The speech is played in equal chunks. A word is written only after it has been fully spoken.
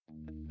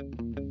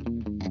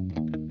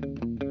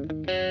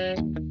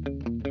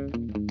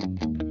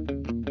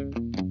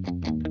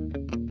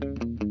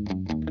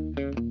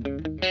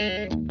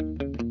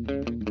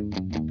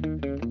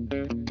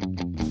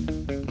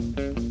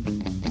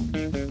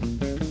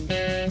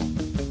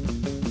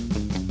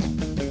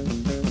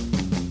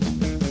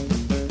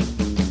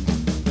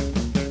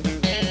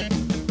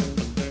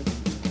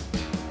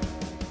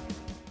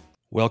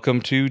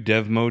Welcome to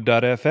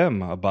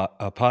DevMode.fm,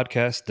 a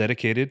podcast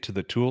dedicated to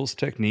the tools,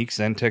 techniques,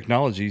 and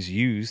technologies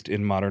used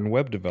in modern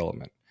web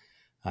development.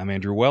 I'm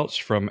Andrew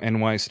Welch from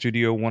NY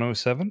Studio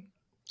 107.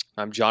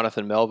 I'm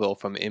Jonathan Melville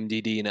from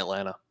MDD in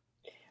Atlanta.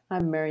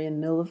 I'm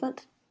Marion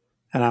Milivant.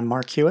 And I'm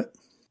Mark Hewitt.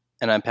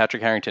 And I'm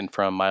Patrick Harrington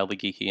from Mildly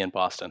Geeky in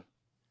Boston.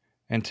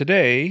 And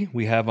today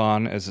we have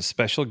on as a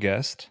special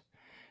guest,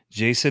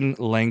 Jason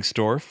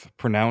Langsdorf,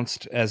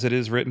 pronounced as it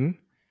is written,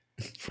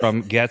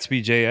 from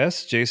Gatsby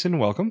JS. Jason,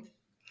 welcome.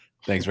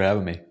 Thanks for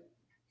having me.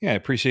 Yeah, I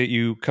appreciate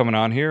you coming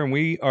on here. And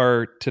we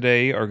are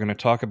going to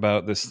talk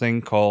about this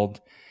thing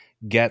called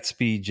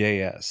Gatsby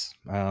JS.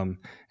 And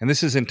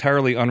this is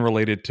entirely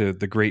unrelated to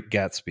The Great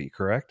Gatsby,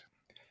 correct?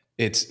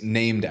 It's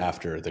named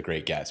after The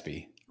Great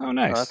Gatsby. Oh,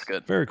 nice. Oh, that's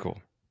good. Very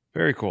cool.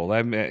 Very cool.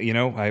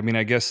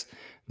 I guess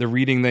the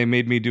reading they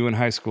made me do in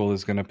high school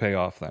is going to pay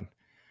off then.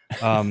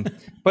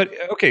 But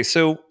okay,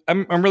 so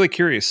I'm really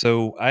curious.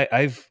 So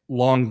I've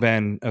long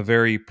been a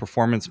very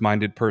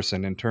performance-minded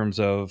person in terms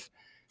of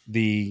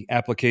the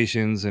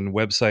applications and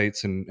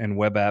websites and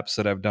web apps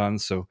that I've done.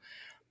 So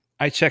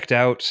I checked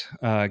out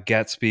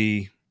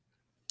Gatsby,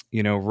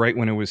 right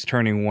when it was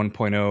turning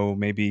 1.0,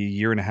 maybe a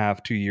year and a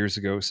half, 2 years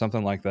ago,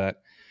 something like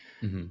that.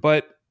 Mm-hmm.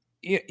 But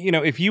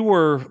if you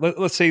were,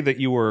 let's say that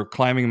you were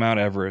climbing Mount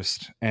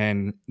Everest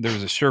and there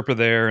was a Sherpa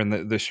there, and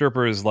the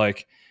Sherpa is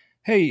like,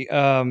 "Hey,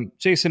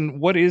 Jason,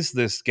 what is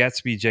this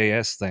Gatsby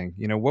JS thing?"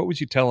 What would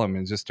you tell him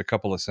in just a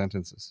couple of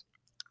sentences?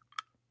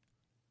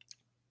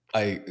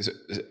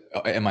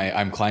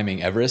 I'm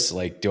climbing Everest.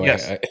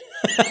 Yes.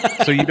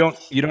 So you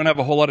don't have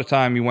a whole lot of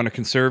time. You want to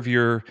conserve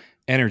your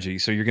energy.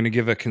 So you're going to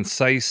give a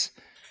concise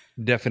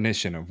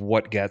definition of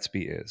what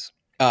Gatsby is.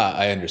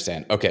 I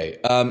understand. Okay.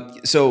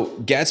 So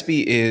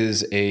Gatsby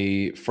is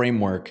a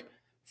framework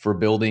for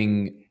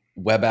building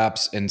web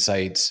apps and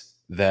sites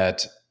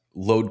that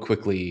load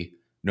quickly,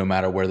 no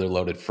matter where they're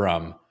loaded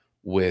from,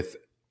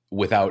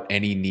 without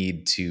any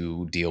need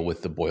to deal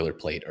with the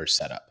boilerplate or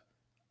setup.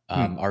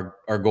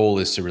 Our goal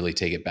is to really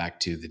take it back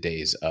to the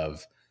days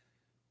of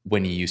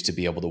when you used to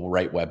be able to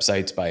write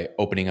websites by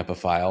opening up a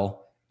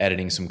file,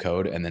 editing some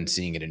code, and then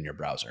seeing it in your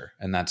browser.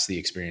 And that's the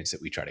experience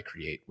that we try to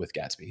create with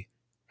Gatsby.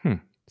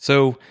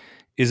 So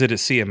is it a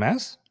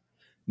CMS?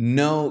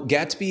 No,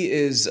 Gatsby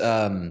is,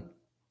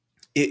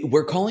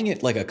 we're calling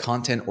it like a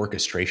content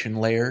orchestration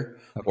layer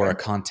or a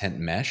content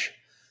mesh.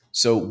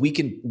 So we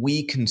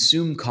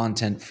consume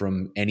content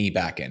from any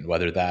backend,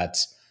 whether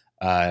that's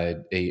a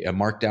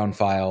markdown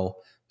file,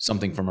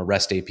 something from a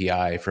REST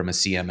API, from a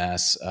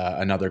CMS,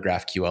 another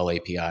GraphQL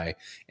API,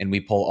 and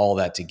we pull all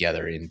that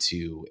together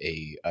into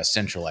a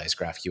centralized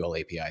GraphQL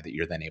API that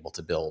you're then able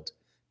to build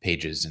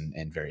pages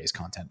and various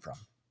content from.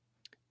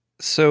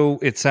 So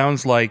it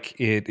sounds like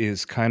it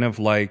is kind of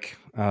like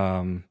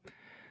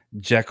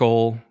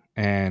Jekyll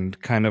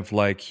and kind of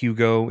like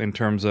Hugo in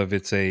terms of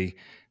it's a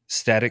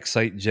static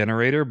site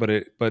generator, but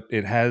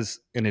it has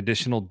an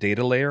additional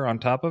data layer on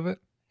top of it.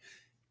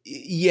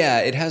 Yeah,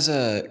 it has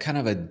a kind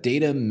of a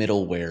data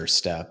middleware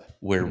step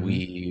where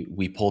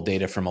we pull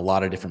data from a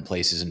lot of different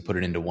places and put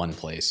it into one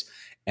place.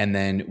 And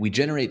then we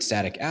generate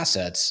static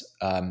assets.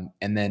 And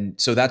then,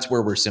 so that's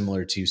where we're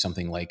similar to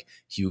something like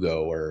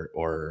Hugo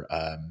or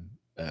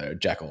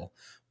Jekyll.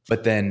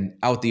 But then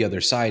out the other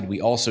side,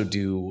 we also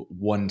do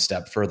one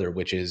step further,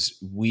 which is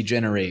we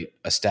generate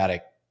a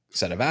static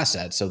set of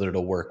assets so that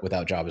it'll work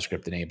without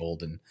JavaScript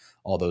enabled and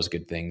all those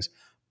good things.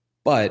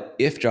 But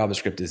if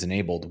JavaScript is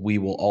enabled, we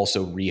will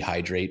also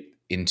rehydrate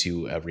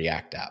into a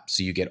React app.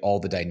 So you get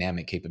all the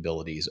dynamic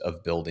capabilities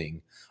of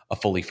building a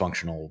fully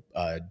functional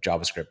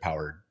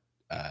JavaScript-powered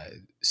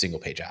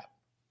single-page app.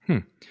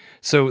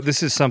 So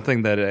this is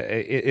something that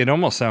it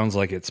almost sounds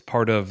like it's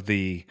part of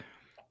the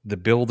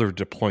build or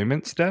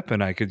deployment step,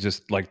 and I could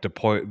just like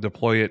deploy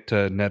it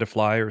to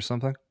Netify or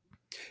something?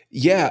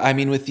 Yeah, I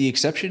mean, with the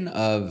exception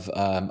of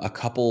a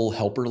couple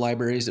helper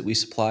libraries that we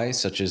supply,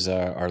 such as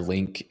our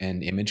link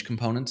and image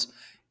components,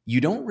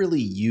 you don't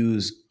really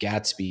use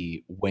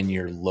Gatsby when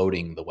you're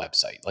loading the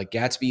website. Like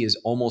Gatsby is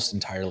almost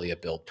entirely a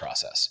build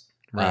process.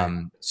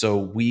 Right.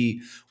 So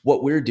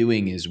what we're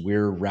doing is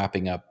we're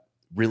wrapping up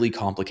really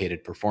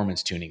complicated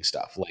performance tuning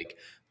stuff, like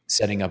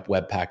setting up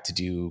Webpack to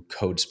do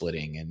code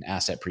splitting and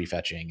asset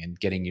prefetching and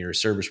getting your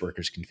service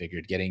workers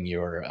configured, getting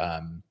your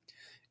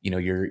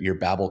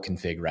Babel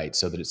config right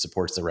so that it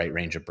supports the right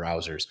range of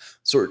browsers.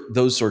 So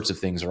those sorts of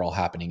things are all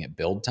happening at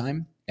build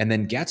time. And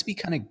then Gatsby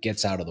kind of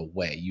gets out of the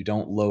way. You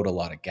don't load a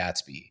lot of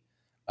Gatsby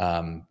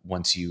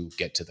once you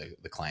get to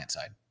the client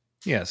side.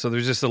 Yeah, so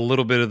there's just a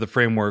little bit of the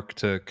framework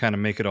to kind of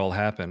make it all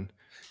happen.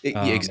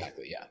 Yeah,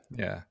 exactly, yeah.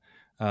 Yeah.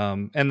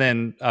 And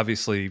then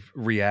obviously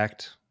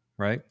React,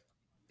 right?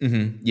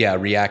 Mm-hmm. Yeah,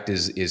 React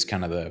is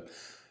kind of the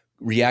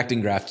React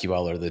and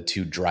GraphQL are the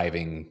two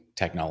driving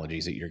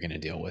technologies that you're going to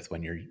deal with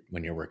when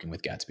you're working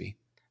with Gatsby.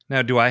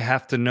 Now, do I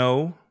have to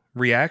know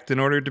React in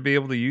order to be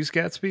able to use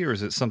Gatsby, or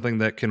is it something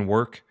that can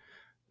work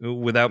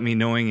without me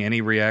knowing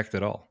any React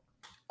at all?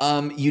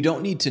 You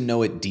don't need to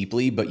know it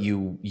deeply, but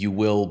you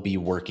will be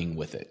working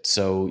with it.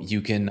 So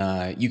you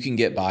can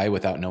get by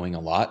without knowing a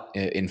lot.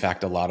 In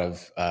fact, a lot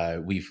of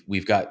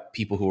we've got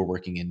people who are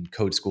working in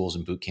code schools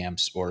and boot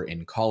camps or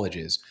in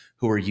colleges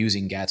who are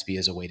using Gatsby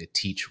as a way to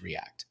teach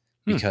React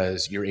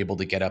because you're able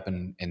to get up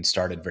and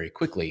start it very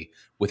quickly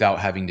without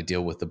having to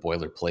deal with the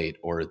boilerplate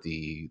or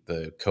the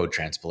code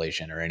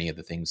transpilation or any of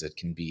the things that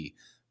can be,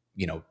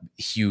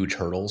 huge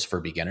hurdles for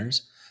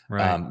beginners.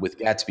 Right. With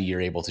Gatsby,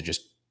 you're able to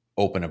just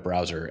open a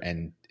browser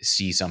and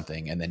see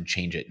something and then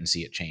change it and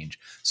see it change.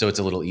 So it's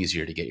a little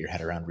easier to get your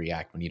head around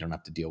React when you don't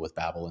have to deal with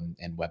Babel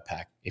and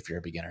Webpack if you're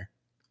a beginner.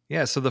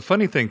 Yeah. So the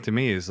funny thing to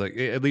me is like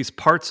at least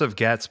parts of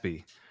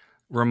Gatsby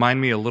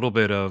remind me a little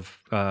bit of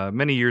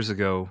many years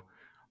ago,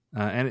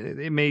 and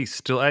it may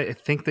still. I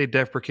think they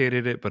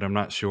deprecated it, but I'm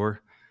not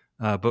sure.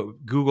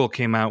 But Google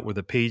came out with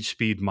a page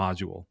speed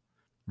module,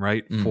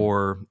 right,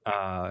 for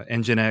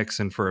Nginx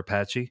and for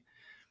Apache.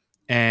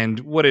 And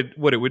what it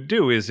would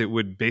do is it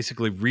would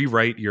basically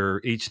rewrite your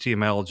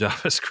HTML,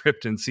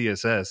 JavaScript, and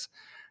CSS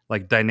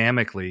like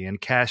dynamically and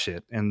cache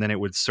it, and then it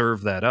would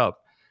serve that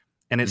up.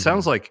 And it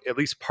sounds like at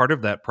least part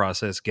of that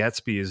process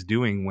Gatsby is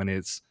doing when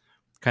it's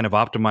kind of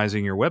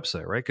optimizing your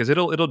website, right? Because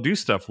it'll do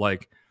stuff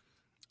like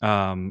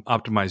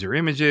optimize your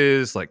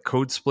images, like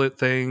code split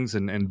things,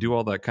 and do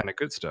all that kind of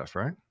good stuff,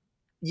 right?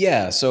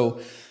 Yeah.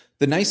 So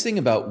the nice thing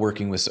about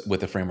working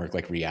with a framework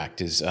like React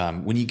is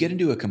when you get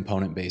into a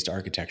component-based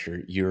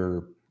architecture,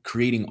 you're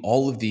creating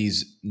all of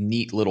these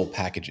neat little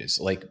packages.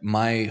 Like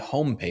my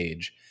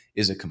homepage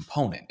is a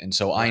component. And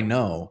so I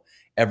know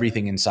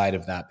everything inside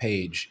of that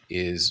page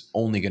is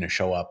only going to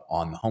show up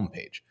on the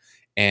homepage.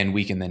 And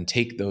we can then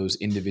take those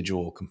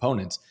individual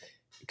components,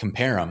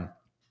 compare them,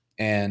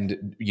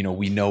 and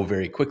we know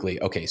very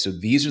quickly, okay, so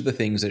these are the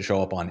things that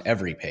show up on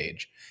every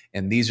page,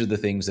 and these are the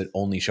things that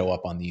only show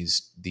up on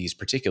these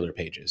particular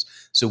pages.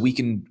 So we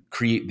can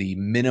create the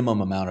minimum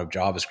amount of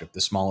JavaScript,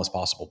 the smallest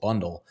possible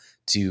bundle,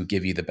 to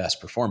give you the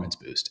best performance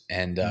boost.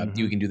 And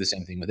you can do the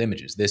same thing with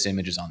images. This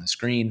image is on the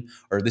screen,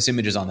 or this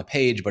image is on the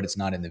page, but it's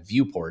not in the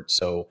viewport.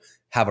 So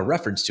have a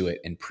reference to it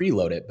and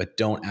preload it, but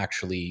don't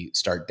actually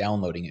start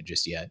downloading it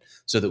just yet,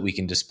 so that we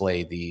can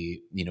display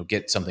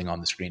get something on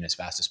the screen as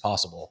fast as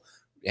possible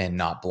and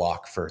not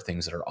block for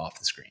things that are off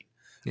the screen.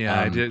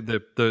 Yeah, I did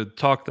the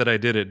talk that I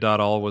did at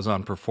 .all was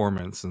on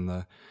performance, and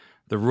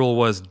the rule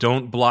was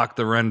don't block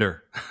the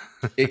render.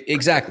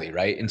 Exactly,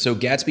 right. And so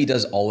Gatsby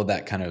does all of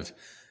that kind of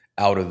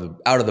out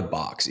of the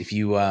box. If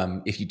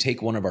you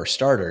take one of our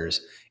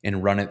starters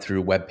and run it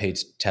through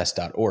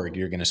webpagetest.org,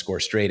 you're going to score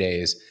straight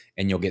A's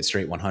and you'll get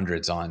straight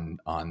 100s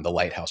on the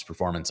Lighthouse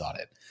performance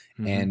audit.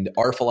 And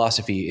our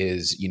philosophy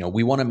is,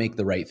 we want to make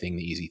the right thing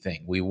the easy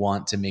thing. We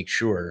want to make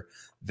sure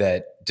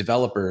that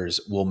developers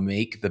will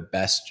make the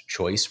best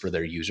choice for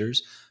their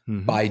users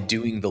by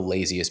doing the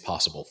laziest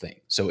possible thing.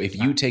 So if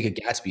you take a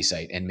Gatsby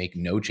site and make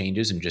no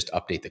changes and just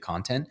update the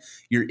content,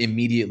 you're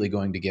immediately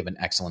going to give an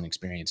excellent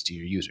experience to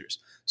your users.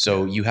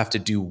 So you have to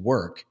do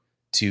work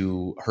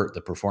to hurt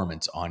the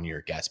performance on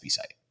your Gatsby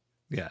site.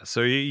 Yeah.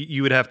 So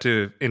you would have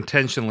to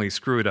intentionally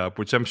screw it up,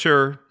 which I'm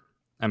sure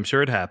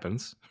it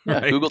happens. Yeah,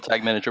 right? Google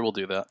Tag Manager will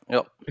do that.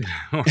 Yep.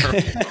 Or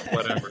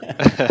whatever.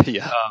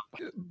 Yeah.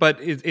 But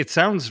it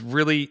sounds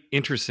really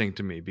interesting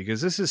to me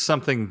because this is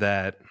something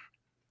that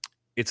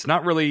it's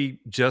not really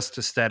just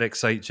a static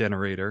site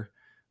generator.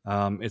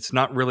 It's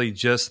not really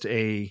just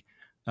a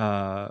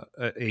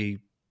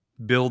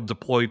build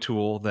deploy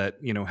tool that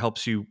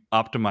helps you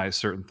optimize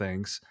certain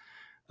things.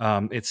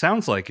 It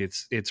sounds like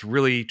it's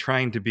really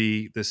trying to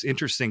be this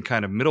interesting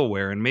kind of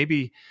middleware, and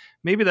maybe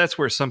that's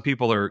where some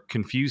people are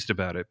confused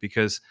about it,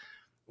 because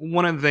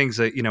one of the things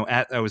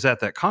that I was at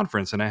that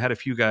conference and I had a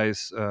few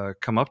guys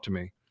come up to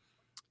me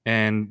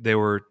and they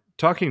were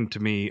talking to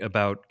me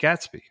about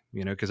Gatsby,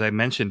 because I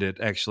mentioned it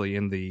actually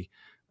in the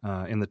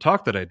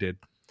talk that I did,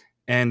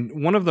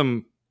 and one of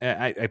them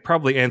I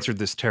probably answered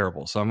this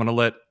terrible, so I'm going to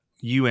let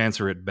you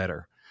answer it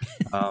better.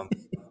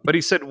 But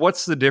he said,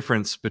 "What's the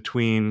difference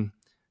between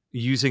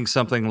using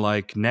something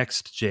like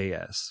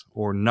Next.js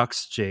or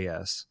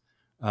Nuxt.js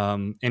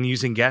and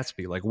using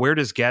Gatsby? Like, where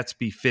does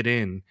Gatsby fit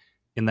in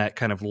that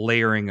kind of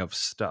layering of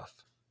stuff?"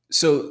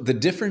 So the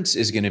difference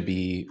is going to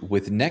be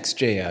with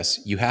Next.js,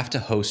 you have to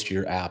host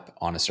your app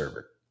on a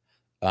server.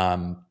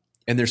 And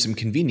there's some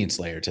convenience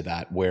layer to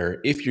that,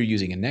 where if you're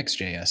using a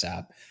Next.js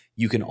app,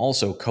 you can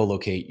also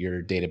co-locate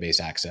your database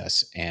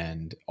access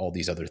and all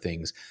these other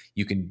things.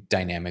 You can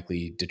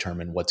dynamically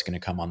determine what's going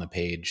to come on the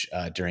page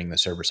during the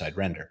server-side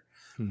render.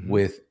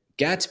 With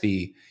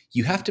Gatsby,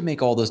 you have to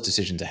make all those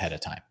decisions ahead of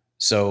time.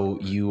 So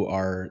you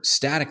are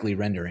statically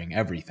rendering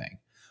everything.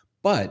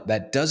 But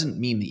that doesn't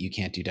mean that you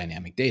can't do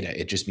dynamic data.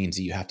 It just means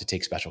that you have to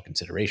take special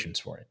considerations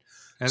for it.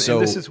 And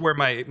this is where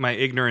my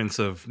ignorance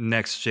of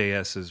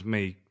Next.js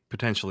may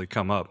potentially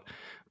come up.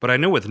 But I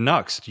know with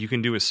Nuxt, you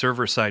can do a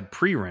server-side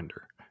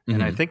pre-render.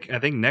 And I think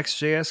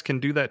Next.js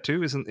can do that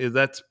too. Is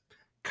that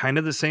kind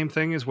of the same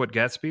thing as what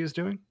Gatsby is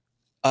doing?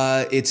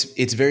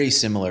 It's very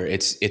similar.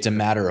 It's a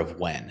matter of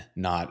when,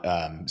 not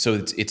so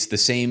it's the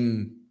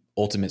same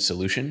ultimate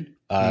solution.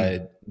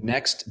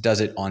 Next does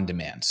it on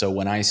demand. So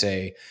when I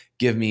say,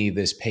 give me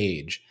this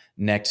page,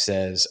 Next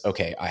says,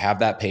 okay, I have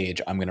that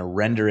page. I'm going to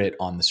render it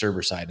on the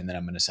server side, and then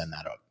I'm going to send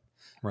that out.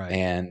 Right.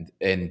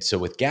 And so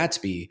with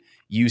Gatsby,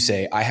 you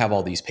say, I have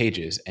all these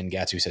pages, and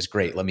Gatsby says,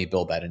 great, let me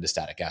build that into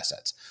static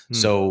assets.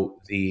 So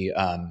the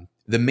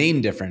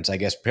main difference, I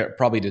guess,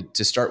 probably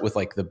to start with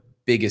like the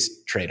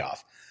biggest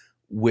trade-off,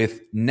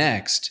 with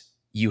Next,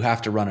 you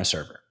have to run a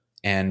server,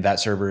 and that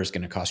server is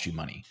going to cost you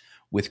money.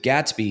 With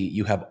Gatsby,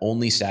 you have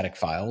only static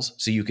files,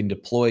 so you can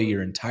deploy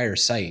your entire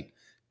site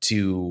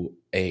to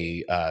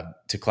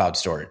to cloud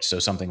storage. So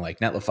something like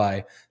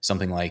Netlify,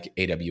 something like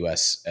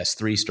AWS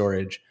S3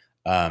 storage,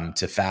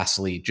 to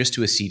Fastly, just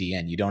to a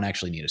CDN. You don't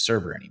actually need a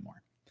server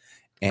anymore.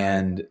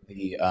 And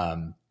the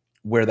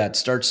where that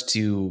starts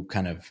to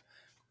kind of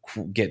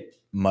get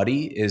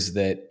muddy is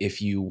that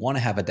if you want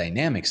to have a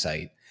dynamic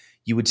site,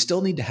 you would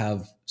still need to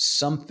have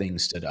something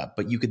stood up,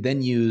 but you could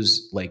then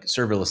use like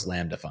serverless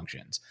Lambda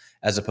functions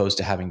as opposed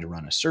to having to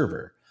run a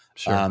server.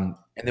 Sure. And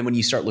then when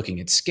you start looking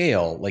at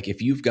scale, like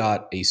if you've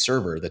got a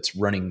server that's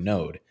running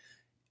Node,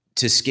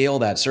 to scale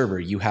that server,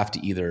 you have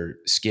to either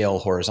scale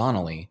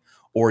horizontally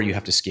or you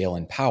have to scale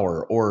in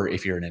power, or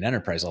if you're in an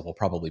enterprise level,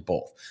 probably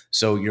both.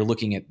 So you're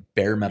looking at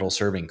bare metal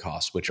serving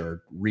costs, which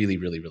are really,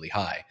 really, really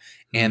high.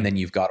 And then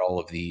you've got all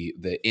of the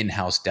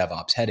in-house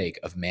DevOps headache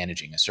of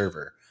managing a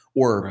server,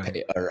 or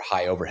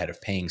high overhead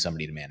of paying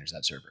somebody to manage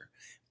that server.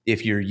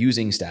 If you're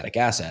using static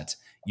assets,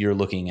 you're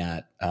looking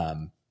at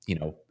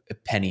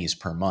pennies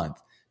per month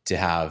to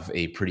have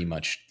a pretty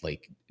much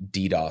like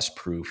DDoS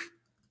proof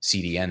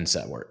CDN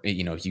set where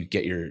you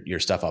get your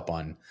stuff up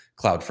on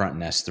CloudFront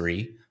and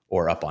S3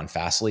 or up on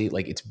Fastly.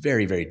 Like it's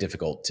very, very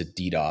difficult to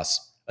DDoS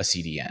a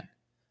CDN.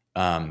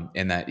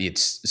 And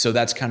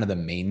that's kind of the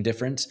main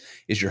difference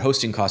is your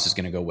hosting cost is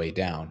going to go way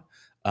down.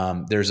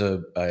 There's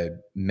a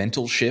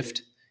mental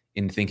shift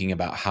in thinking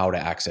about how to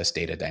access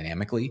data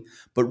dynamically.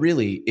 But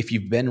really, if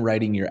you've been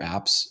writing your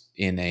apps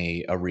in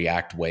a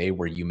React way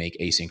where you make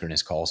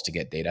asynchronous calls to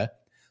get data,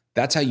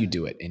 that's how you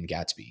do it in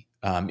Gatsby.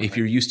 If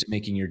you're used to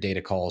making your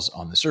data calls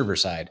on the server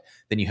side,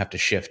 then you have to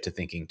shift to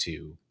thinking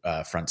to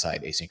front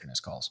side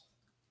asynchronous calls.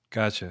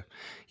 Gotcha.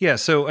 Yeah.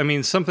 So, I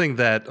mean, something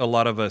that a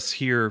lot of us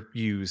here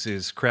use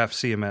is Craft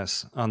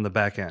CMS on the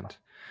back end.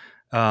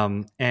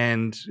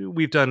 And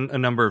we've done a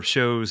number of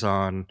shows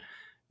on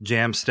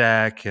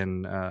Jamstack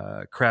and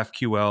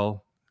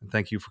GraphQL.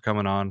 Thank you for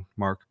coming on,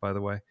 Mark, by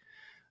the way.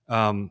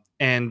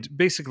 And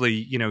basically,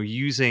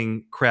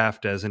 using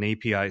Craft as an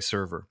API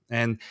server.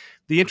 And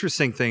the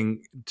interesting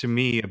thing to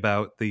me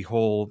about the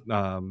whole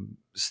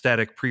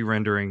static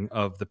pre-rendering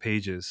of the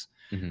pages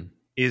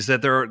is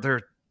that there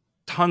are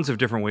tons of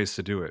different ways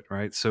to do it,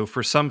 right? So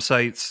for some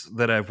sites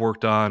that I've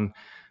worked on,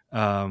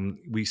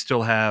 we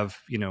still have,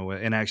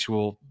 an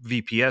actual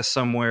VPS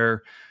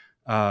somewhere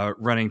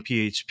running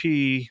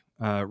PHP,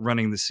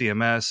 running the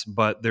CMS,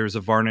 but there's a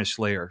varnish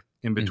layer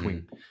in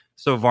between.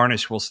 So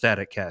varnish will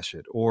static cache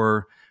it.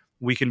 Or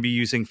we can be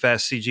using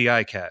fast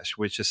CGI cache,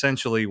 which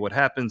essentially what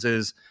happens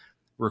is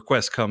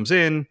request comes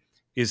in,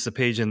 is the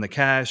page in the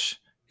cache?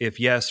 If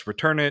yes,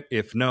 return it.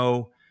 If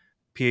no,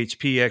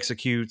 PHP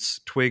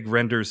executes, Twig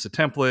renders the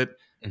template,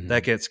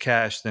 that gets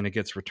cached, then it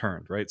gets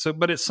returned, right? So,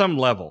 but at some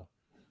level,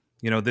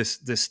 this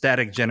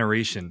static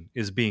generation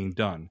is being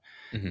done.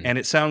 And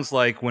it sounds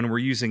like when we're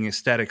using a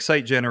static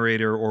site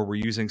generator or we're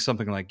using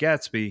something like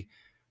Gatsby,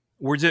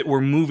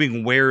 we're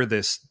moving where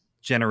this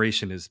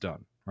generation is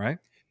done, right?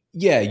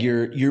 Yeah,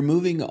 you're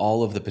moving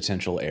all of the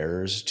potential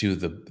errors to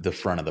the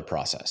front of the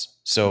process.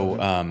 So,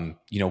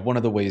 one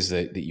of the ways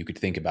that you could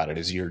think about it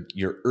is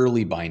you're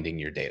early binding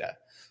your data.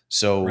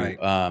 So,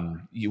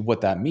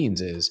 what that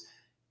means is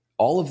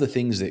all of the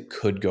things that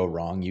could go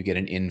wrong, you get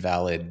an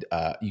invalid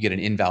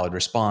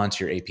response,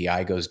 your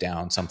API goes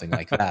down, something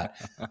like that.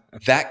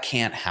 That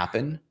can't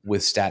happen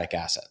with static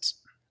assets.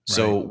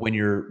 So when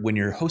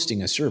you're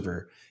hosting a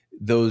server,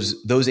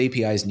 those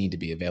APIs need to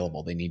be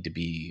available. They need to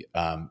be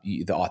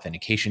the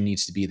authentication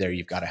needs to be there.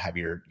 You've got to have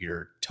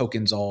your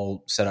tokens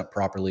all set up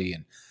properly,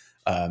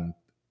 and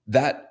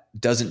that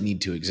doesn't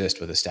need to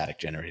exist with a static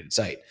generated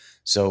site.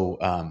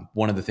 So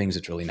one of the things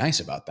that's really nice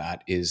about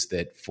that is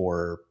that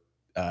for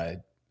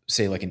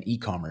say like an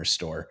e-commerce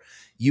store,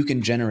 you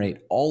can generate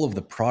all of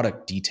the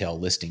product detail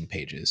listing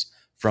pages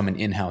from an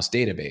in-house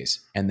database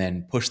and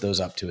then push those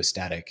up to a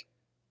static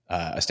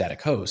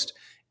host.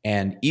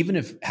 And even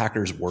if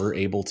hackers were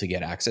able to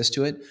get access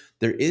to it,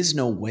 there is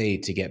no way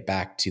to get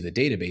back to the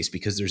database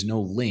because there's no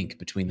link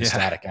between the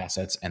static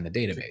assets and the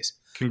database.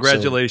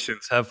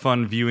 Congratulations. Have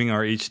fun viewing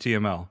our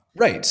HTML.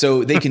 Right.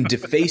 So they can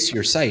deface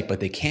your site, but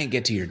they can't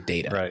get to your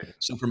data. Right.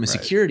 So from a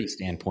security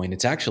standpoint,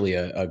 it's actually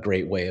a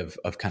great way of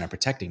kind of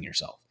protecting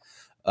yourself.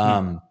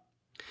 What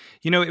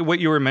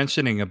you were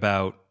mentioning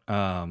about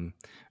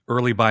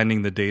early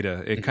binding the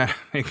data, it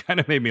kind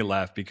of made me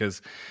laugh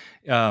because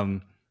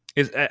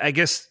I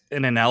guess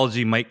an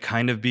analogy might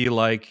kind of be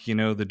like,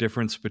 the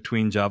difference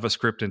between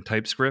JavaScript and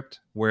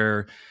TypeScript,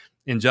 where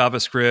in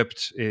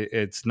JavaScript,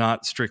 it's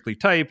not strictly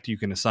typed. You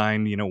can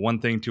assign, one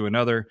thing to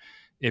another.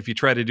 if you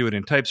try to do it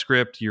in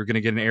TypeScript, you're going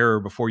to get an error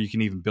before you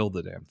can even build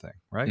the damn thing,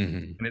 right?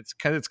 Mm-hmm. And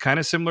it's kind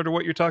of similar to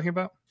what you're talking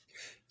about.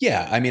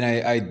 Yeah, I mean,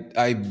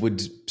 I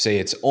would say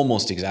it's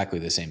almost exactly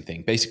the same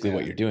thing. Basically,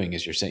 what you're doing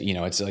is you're saying,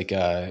 it's like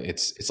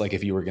it's like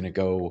if you were going to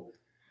go.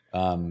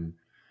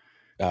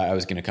 I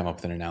was going to come up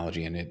with an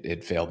analogy and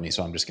it failed me,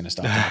 so I'm just going to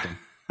stop talking.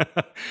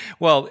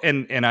 Well,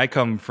 and I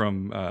come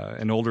from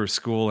an older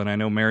school, and I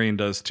know Marion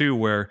does too,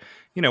 where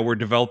we're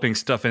developing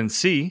stuff in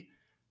C,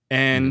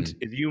 and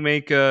if you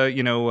make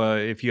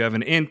if you have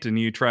an int and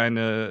you try and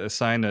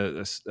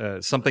assign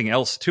something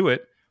else to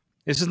it,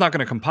 it's just not going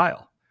to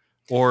compile.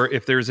 Or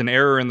if there's an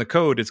error in the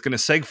code, it's going to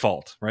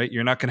segfault, right?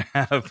 You're not going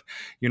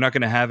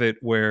to have it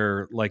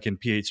where, like in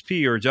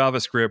PHP or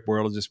JavaScript, where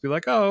it'll just be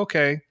like, oh,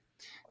 okay,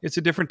 it's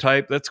a different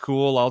type. That's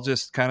cool. I'll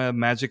just kind of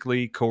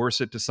magically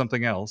coerce it to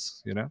something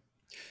else,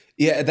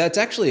 Yeah, that's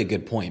actually a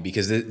good point,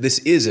 because this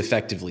is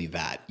effectively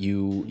that.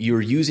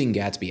 You're using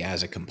Gatsby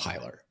as a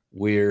compiler.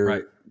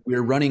 We're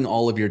running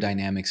all of your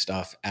dynamic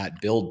stuff at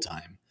build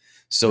time,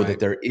 so that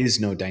there is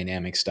no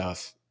dynamic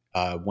stuff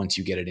once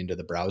you get it into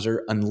the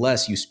browser,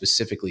 unless you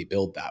specifically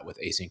build that with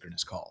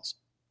asynchronous calls.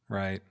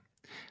 Right.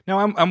 Now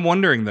I'm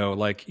wondering though,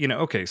 like,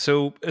 okay,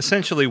 so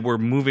essentially we're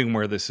moving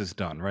where this is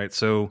done, right?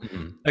 So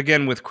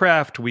again, with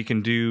Craft, we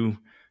can do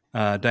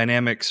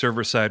dynamic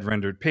server-side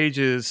rendered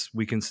pages.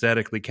 We can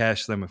statically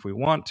cache them if we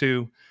want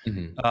to.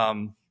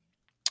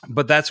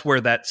 But that's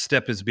where that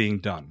step is being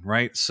done,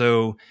 right?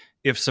 So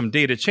if some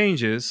data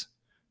changes,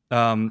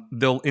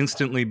 there'll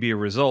instantly be a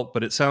result.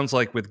 But it sounds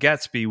like with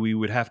Gatsby, we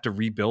would have to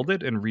rebuild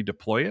it and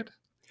redeploy it.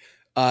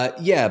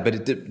 Yeah,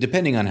 but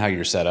depending on how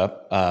you're set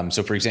up.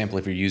 So for example,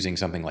 if you're using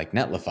something like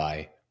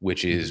Netlify,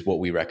 which is what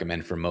we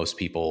recommend for most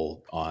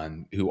people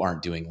who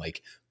aren't doing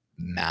like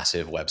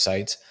massive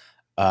websites,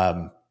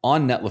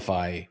 on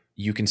Netlify,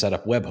 you can set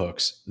up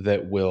webhooks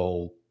that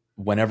will,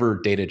 whenever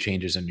data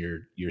changes in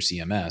your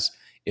CMS,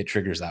 it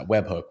triggers that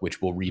webhook,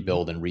 which will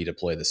rebuild and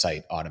redeploy the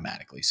site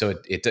automatically. So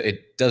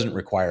it doesn't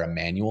require a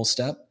manual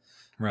step.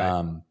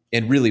 Right.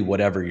 And really,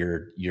 whatever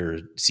your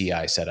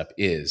CI setup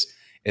is,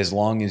 as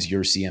long as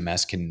your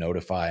CMS can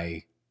notify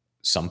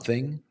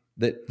something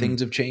that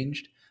things have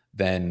changed,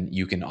 then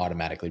you can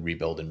automatically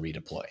rebuild and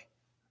redeploy.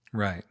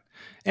 Right.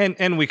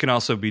 And we can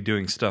also be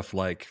doing stuff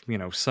like,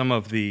 some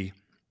of the,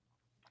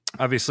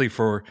 obviously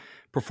for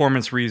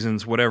performance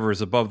reasons, whatever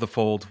is above the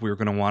fold, we're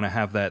going to want to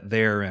have that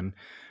there and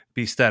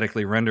be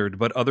statically rendered.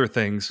 But other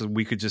things,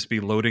 we could just be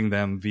loading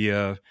them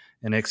via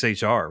an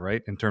XHR,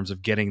 right? In terms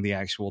of getting the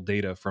actual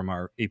data from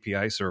our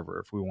API server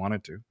if we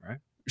wanted to, right?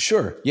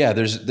 Sure. Yeah.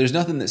 There's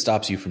nothing that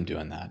stops you from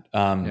doing that.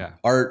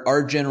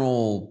 Our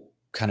general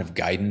kind of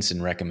guidance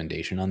and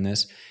recommendation on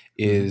this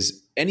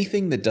is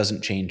anything that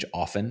doesn't change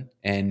often,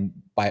 and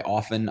by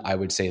often I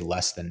would say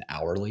less than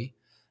hourly.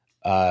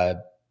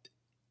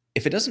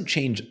 If it doesn't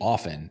change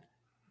often,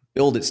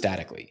 build it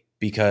statically,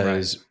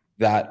 because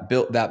that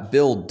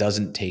build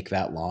doesn't take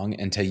that long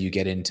until you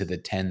get into the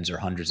tens or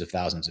hundreds of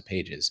thousands of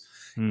pages.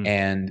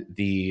 And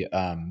the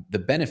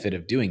benefit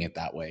of doing it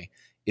that way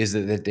is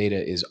that the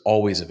data is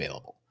always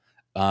available.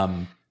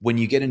 When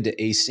you get into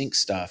async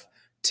stuff,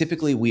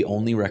 typically we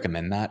only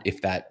recommend that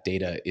if that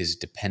data is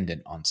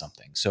dependent on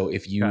something. So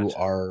if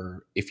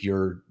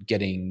you're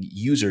getting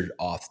user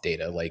auth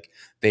data, like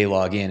they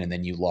log in and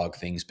then you log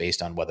things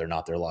based on whether or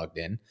not they're logged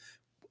in,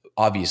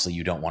 obviously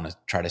you don't want to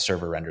try to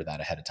server render that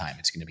ahead of time.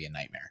 It's going to be a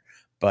nightmare.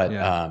 But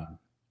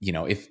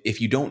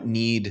if you don't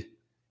need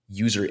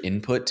user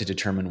input to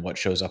determine what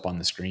shows up on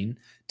the screen,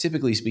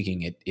 typically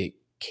speaking, it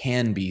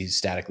can be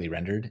statically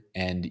rendered,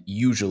 and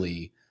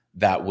usually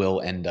that will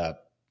end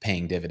up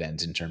paying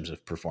dividends in terms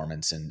of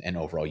performance and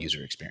overall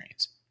user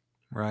experience.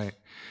 Right.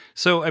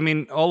 So, I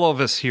mean, all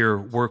of us here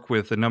work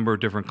with a number of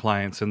different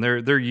clients, and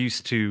they're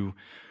used to,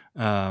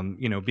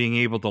 being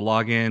able to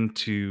log in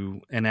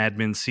to an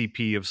admin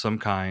CP of some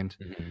kind,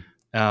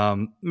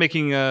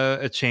 making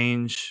a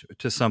change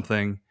to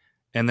something,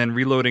 and then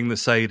reloading the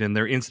site, and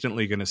they're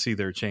instantly going to see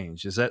their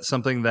change. Is that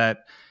something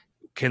that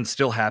can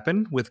still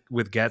happen with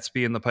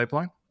Gatsby in the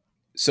pipeline?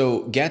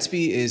 So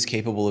Gatsby is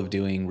capable of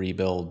doing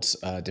rebuilds,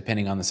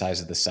 depending on the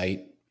size of the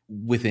site,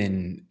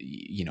 within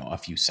a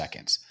few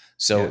seconds.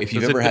 So if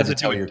you've ever had to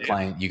tell your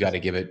client you got to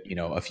give it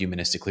a few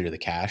minutes to clear the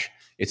cache,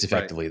 it's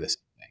effectively the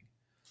same thing.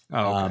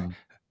 Oh, okay.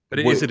 But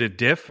is it a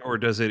diff, or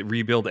does it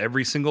rebuild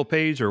every single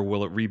page, or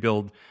will it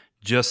rebuild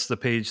just the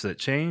page that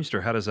changed,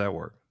 or how does that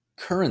work?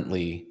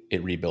 Currently,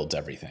 it rebuilds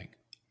everything.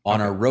 On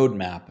our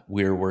roadmap,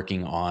 we're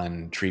working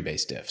on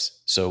tree-based diffs.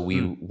 So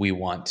we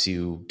want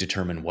to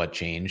determine what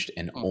changed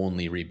and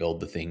only rebuild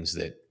the things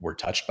that were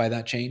touched by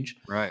that change.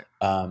 Right.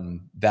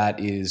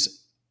 That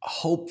is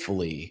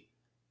hopefully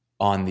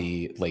on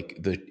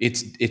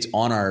it's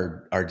on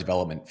our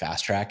development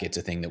fast track. It's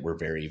a thing that we're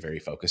very, very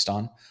focused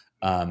on.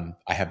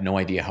 I have no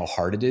idea how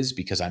hard it is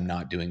because I'm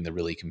not doing the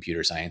really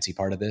computer sciencey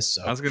part of this.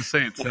 So. I was going to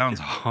say, it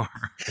sounds hard.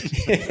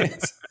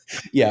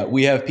 Yeah,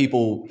 we have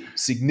people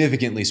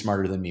significantly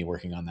smarter than me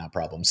working on that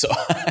problem. So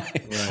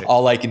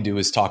all I can do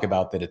is talk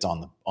about that it's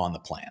on the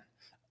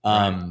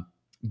plan.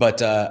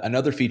 But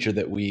another feature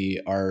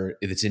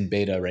that's in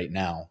beta right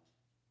now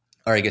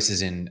or I guess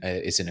is in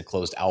a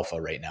closed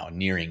alpha right now,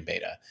 nearing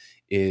beta,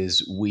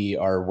 is we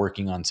are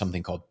working on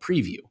something called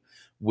Preview,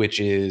 which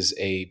is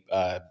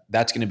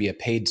that's going to be a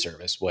paid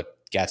service. What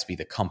Gatsby,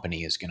 the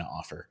company, is going to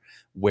offer,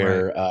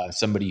 where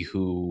somebody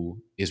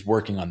who is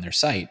working on their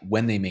site,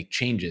 when they make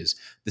changes,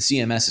 the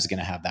CMS is going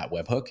to have that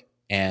webhook,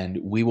 and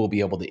we will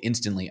be able to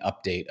instantly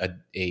update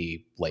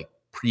a like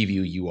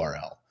preview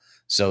URL,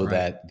 so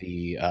that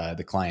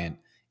the client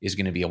is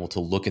going to be able to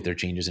look at their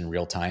changes in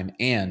real time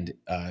and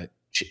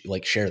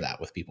like share that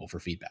with people for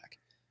feedback.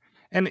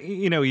 And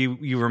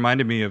you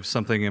reminded me of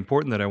something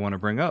important that I want to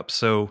bring up.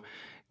 So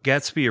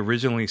Gatsby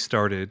originally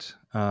started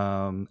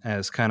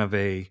as kind of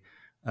a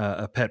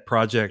pet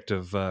project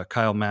of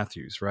Kyle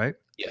Matthews, right?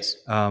 Yes.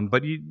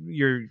 But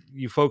you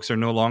folks are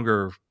no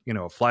longer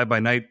a fly by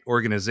night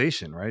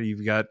organization, right?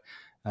 You've got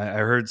I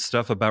heard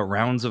stuff about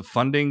rounds of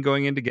funding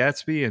going into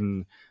Gatsby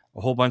and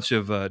a whole bunch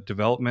of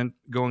development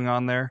going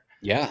on there.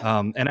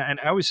 Yeah. And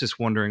I was just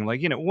wondering,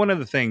 like, one of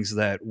the things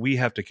that we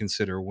have to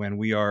consider when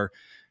we are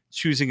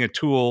choosing a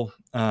tool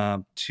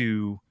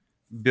to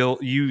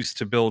use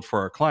to build for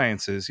our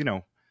clients is,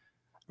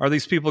 are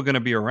these people going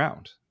to be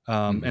around?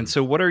 And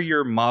so what are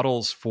your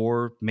models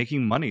for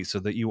making money so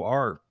that you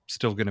are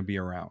still going to be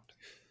around?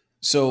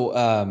 So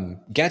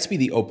Gatsby,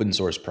 the open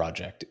source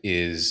project,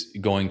 is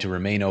going to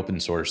remain open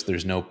source.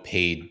 There's no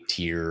paid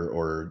tier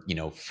or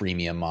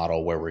freemium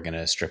model where we're going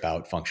to strip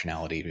out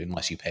functionality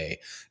unless you pay.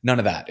 None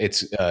of that.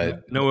 It's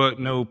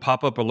no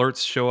pop-up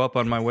alerts show up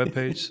on my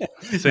webpage.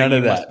 None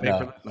of that.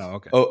 No. No,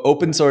 okay.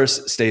 Open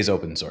source stays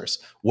open source.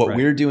 What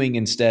we're doing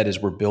instead is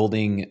we're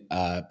building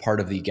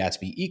part of the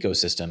Gatsby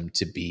ecosystem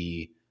to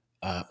be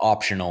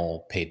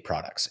optional paid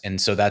products,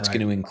 and so that's going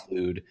to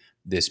include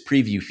this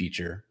preview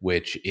feature,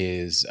 which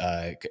is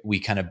we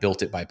kind of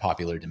built it by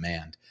popular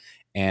demand,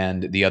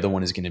 and the other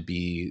one is going to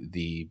be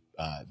the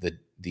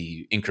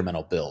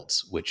incremental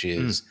builds, which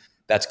is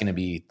that's going to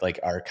be like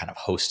our kind of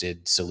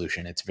hosted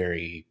solution. It's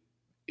very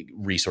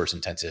resource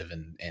intensive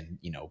and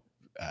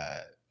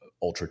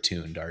ultra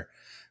tuned.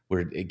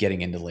 We're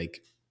getting into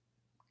like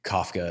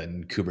Kafka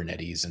and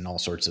Kubernetes and all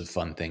sorts of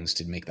fun things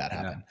to make that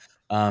happen.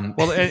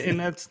 Well, and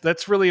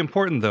that's really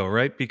important though,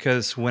 right?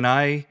 Because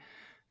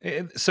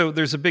so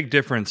there's a big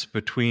difference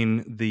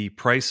between the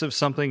price of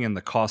something and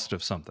the cost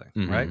of something,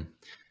 right?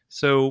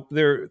 So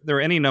there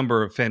are any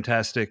number of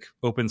fantastic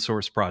open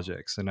source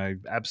projects, and I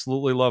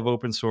absolutely love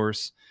open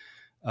source.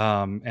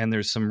 And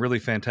there's some really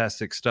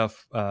fantastic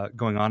stuff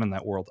going on in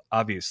that world,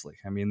 obviously.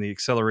 I mean, the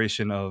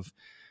acceleration of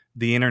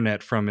the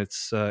internet from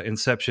its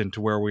inception to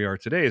where we are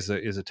today is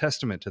a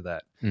testament to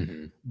that.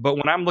 But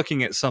when I'm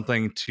looking at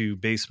something to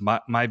base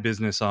my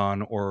business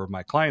on, or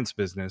my client's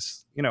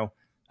business,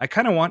 I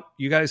kind of want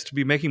you guys to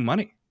be making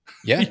money.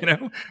 Yeah.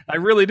 I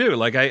really do.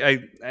 Like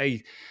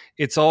I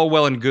it's all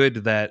well and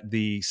good that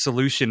the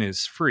solution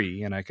is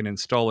free and I can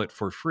install it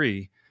for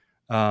free.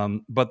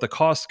 But the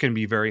cost can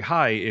be very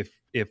high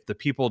if the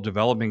people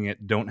developing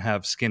it don't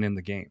have skin in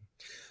the game,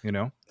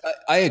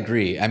 I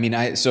agree. I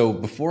mean, so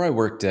before I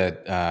worked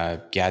at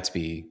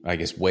Gatsby, I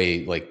guess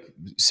way like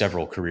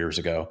several careers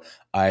ago,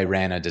 I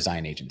ran a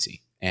design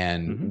agency.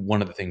 And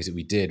one of the things that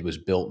we did was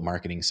built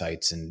marketing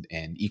sites and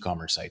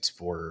e-commerce sites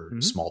for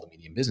small to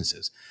medium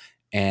businesses.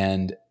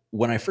 And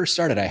when I first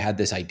started, I had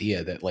this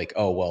idea that like,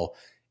 oh, well,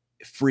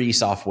 free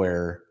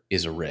software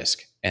is a risk.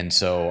 And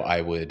so I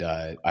would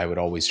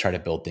always try to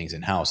build things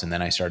in-house. And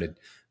then I started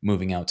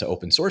moving out to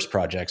open source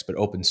projects, but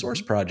open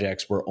source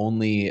projects were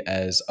only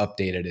as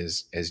updated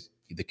as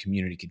the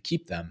community could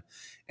keep them.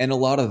 And a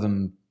lot of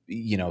them,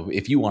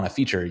 if you want a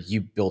feature,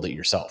 you build it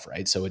yourself,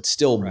 right? So it's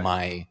still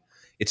my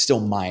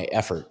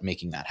effort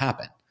making that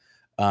happen.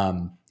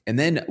 And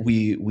then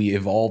we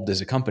evolved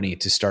as a company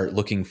to start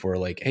looking for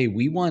like, hey,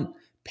 we want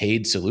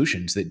paid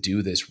solutions that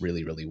do this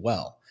really, really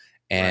well.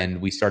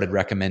 And we started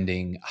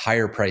recommending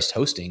higher priced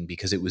hosting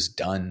because it was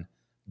done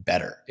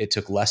better. It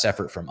took less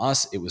effort from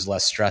us. It was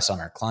less stress on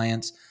our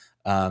clients.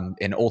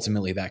 And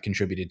ultimately that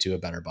contributed to a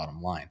better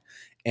bottom line.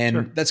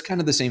 And that's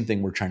kind of the same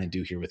thing we're trying to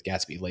do here with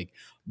Gatsby. Like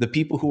the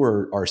people who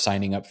are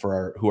signing up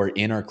who are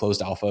in our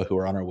closed alpha, who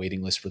are on our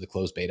waiting list for the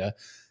closed beta,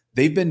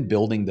 they've been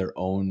building their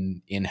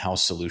own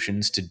in-house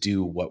solutions to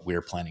do what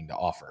we're planning to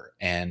offer.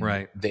 And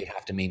they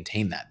have to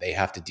maintain that. They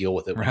have to deal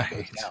with it when it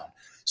goes down.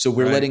 So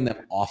we're letting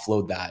them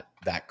offload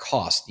that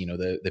cost,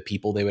 the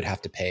people they would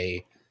have to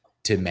pay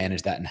to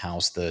manage that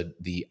in-house,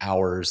 the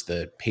hours,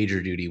 the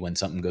pager duty when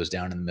something goes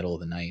down in the middle of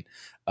the night.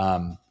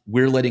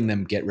 We're letting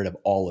them get rid of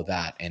all of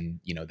that. And,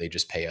 they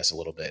just pay us a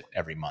little bit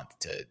every month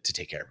to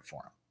take care of it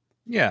for them.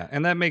 Yeah.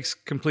 And that makes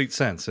complete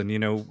sense. And,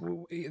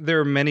 there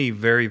are many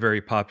very,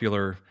 very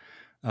popular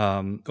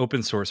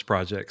open source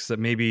projects that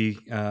maybe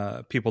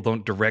people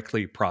don't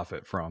directly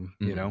profit from,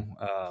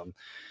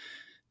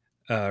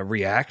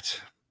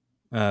 React,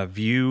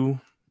 Vue,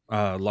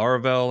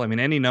 Laravel, I mean,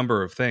 any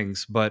number of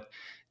things, but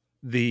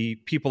the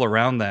people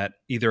around that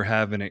either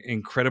have an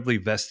incredibly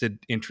vested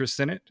interest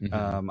in it.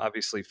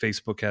 Obviously,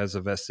 Facebook has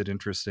a vested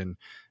interest in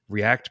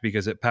React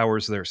because it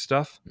powers their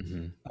stuff.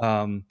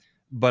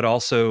 But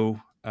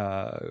also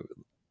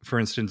for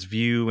instance,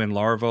 Vue and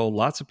Laravel,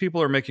 lots of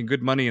people are making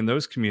good money in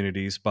those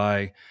communities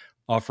by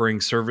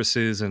offering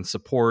services and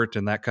support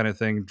and that kind of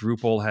thing.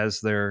 Drupal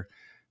has their,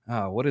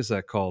 what is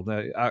that called?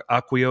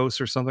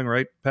 Aquios or something,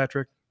 right,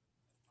 Patrick?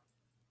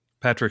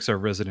 Patrick's our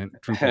resident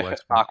Drupal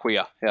expert.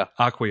 Acquia, yeah.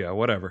 Acquia,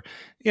 whatever.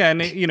 Yeah,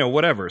 and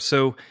whatever.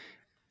 So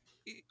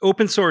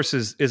open source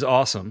is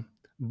awesome,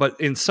 but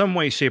in some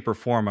way, shape, or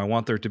form, I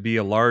want there to be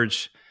a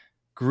large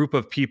group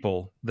of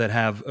people that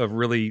have a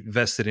really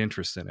vested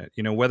interest in it.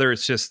 Whether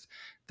it's just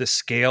the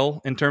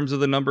scale in terms of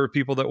the number of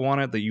people that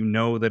want it,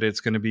 that that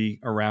it's going to be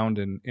around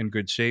and in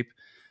good shape,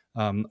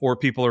 or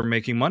people are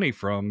making money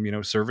from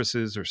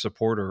services or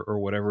support or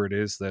whatever it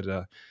is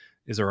that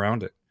is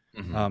around it.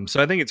 Mm-hmm. So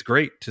I think it's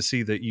great to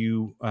see that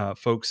you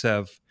folks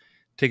have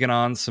taken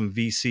on some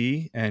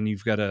VC and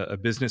you've got a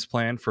business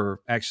plan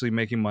for actually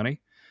making money.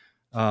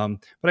 But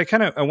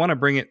I want to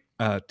bring it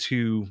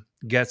to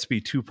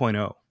Gatsby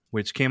 2.0,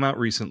 which came out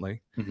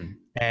recently. Mm-hmm.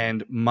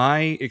 And my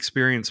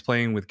experience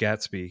playing with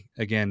Gatsby,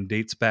 again,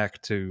 dates back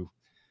a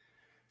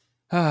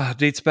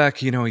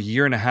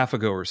year and a half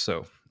ago or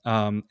so.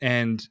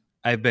 And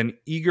I've been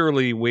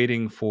eagerly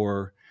waiting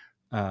for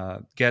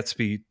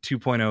Gatsby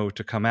 2.0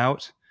 to come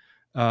out.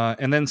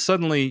 And then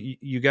suddenly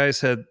you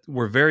guys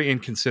were very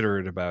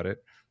inconsiderate about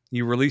it.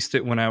 You released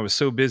it when I was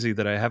so busy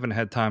that I haven't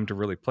had time to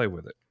really play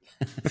with it.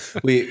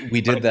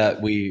 We did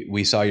that.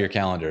 We saw your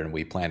calendar and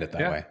we planned it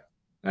that way.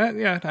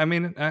 Yeah, I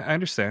mean, I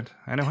understand.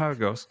 I know how it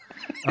goes.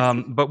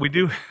 But we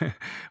do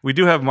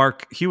have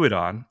Mark Hewitt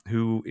on,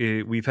 who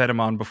we've had him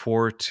on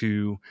before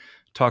to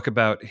talk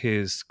about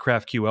his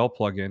GraphQL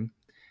plugin,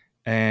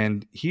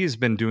 and he has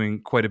been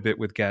doing quite a bit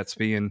with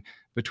Gatsby. And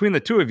between the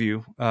two of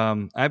you,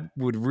 I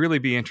would really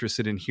be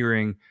interested in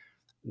hearing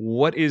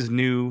what is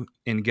new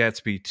in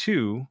Gatsby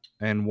 2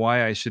 and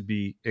why I should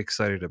be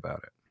excited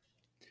about it.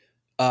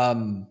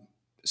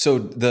 So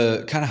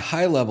the kind of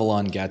high level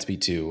on Gatsby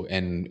 2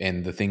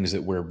 and the things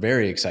that we're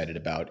very excited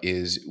about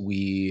is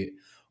we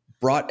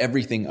brought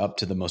everything up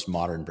to the most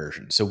modern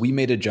version. So we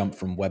made a jump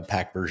from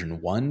Webpack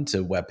version 1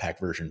 to Webpack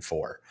version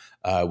 4.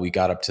 We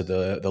got up to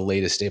the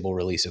latest stable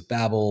release of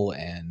Babel,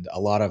 and a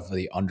lot of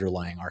the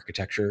underlying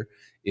architecture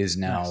is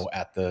now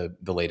at the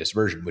latest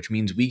version, which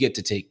means we get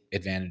to take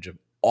advantage of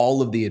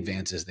all of the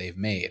advances they've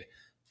made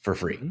for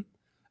free.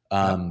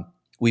 Mm-hmm.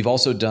 We've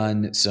also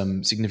done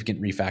some significant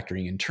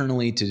refactoring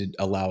internally to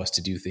allow us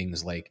to do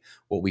things like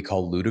what we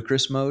call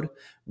ludicrous mode,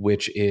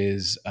 which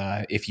is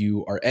if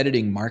you are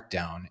editing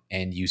Markdown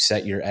and you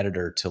set your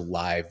editor to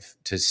live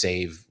to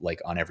save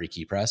like on every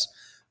key press,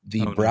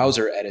 the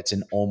browser edits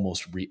in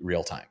almost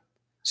real time.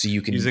 So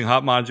you can using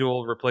hot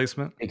module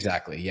replacement.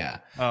 Exactly.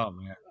 Yeah. Oh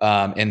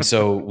man. And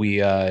so we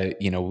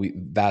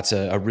that's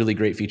a really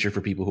great feature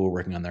for people who are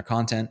working on their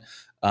content.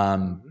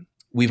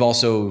 We've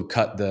also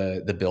cut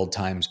the build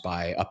times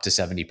by up to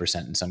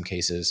 70% in some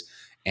cases,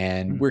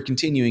 and we're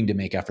continuing to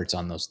make efforts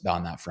on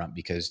that front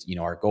because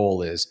our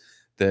goal is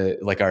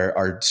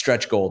our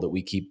stretch goal that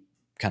we keep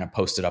kind of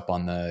posted up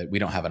on we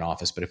don't have an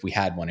office, but if we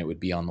had one, it would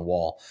be on the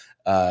wall.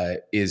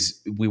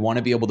 Is we want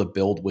to be able to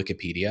build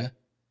Wikipedia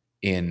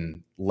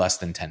in less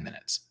than 10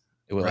 minutes.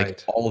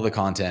 Like all of the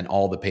content,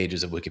 all the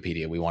pages of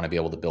Wikipedia, we want to be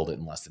able to build it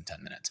in less than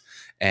 10 minutes.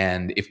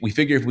 And if we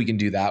can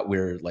do that,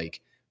 we're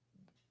like,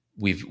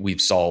 we've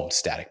solved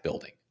static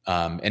building.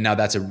 And now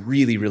that's a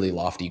really, really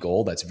lofty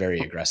goal. That's very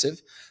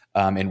aggressive.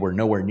 And we're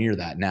nowhere near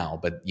that now,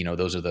 but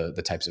those are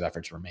the types of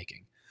efforts we're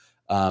making.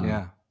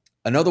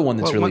 Another one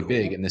that's really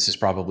big, and this is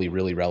probably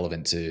really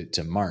relevant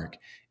to Mark,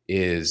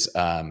 is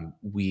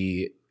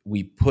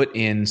we put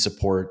in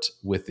support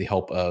with the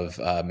help of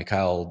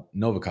Mikhail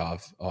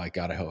Novikov. Oh,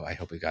 I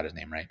hope we got his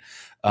name right.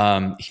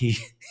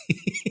 He's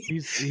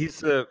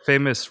the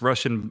famous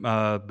Russian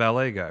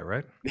ballet guy,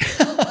 right?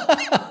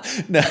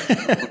 No.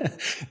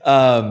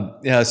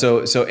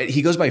 So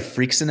he goes by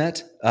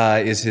Freaksonet,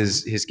 is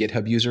his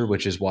GitHub user,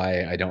 which is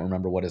why I don't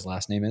remember what his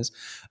last name is.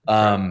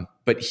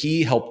 But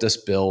he helped us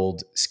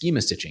build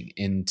schema stitching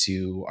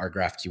into our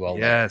GraphQL.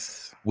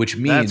 Yes. Which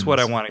means that's what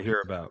I want to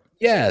hear about.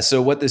 Yeah.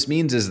 So what this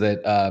means is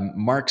that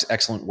Mark's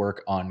excellent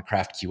work on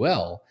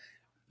GraphQL,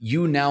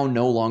 you now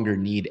no longer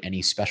need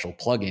any special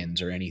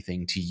plugins or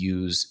anything to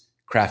use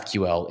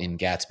GraphQL in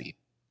Gatsby.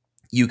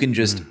 You can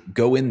just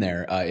go in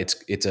there.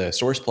 It's a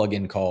source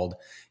plugin called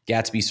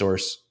Gatsby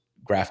Source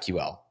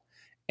GraphQL.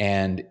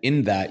 And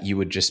in that, you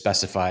would just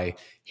specify,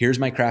 here's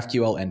my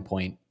GraphQL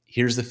endpoint.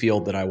 Here's the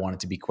field that I want it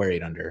to be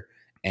queried under.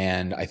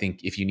 And I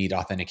think if you need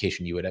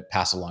authentication, you would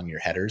pass along your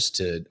headers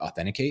to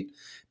authenticate.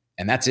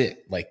 And that's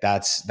it. Like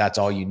that's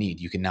all you need.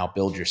 You can now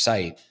build your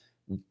site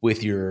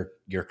with your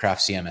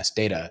Craft CMS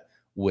data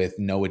with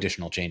no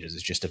additional changes.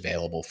 It's just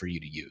available for you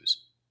to use.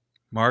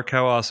 Mark,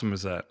 how awesome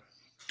is that?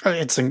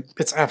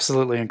 It's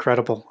absolutely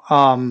incredible.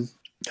 And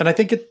I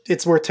think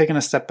it's worth taking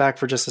a step back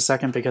for just a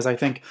second, because I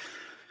think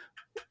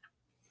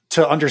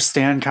to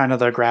understand kind of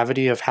the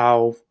gravity of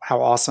how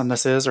awesome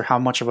this is, or how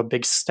much of a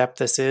big step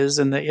this is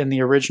in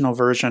the original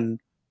version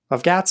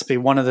of Gatsby,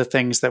 one of the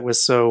things that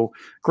was so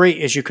great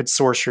is you could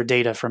source your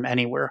data from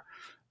anywhere.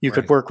 You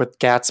could work with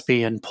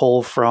Gatsby and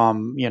pull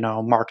from,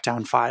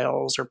 markdown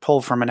files, or pull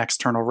from an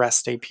external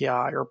REST API,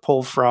 or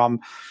pull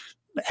from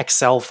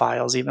Excel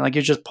files, even. Like,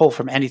 you just pull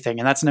from anything.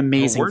 And that's an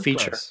amazing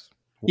feature.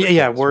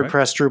 WordPress,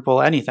 right?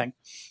 Drupal, anything.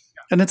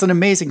 And it's an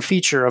amazing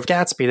feature of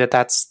Gatsby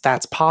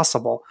that's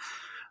possible.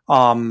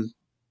 And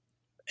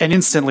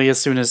instantly, as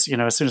soon as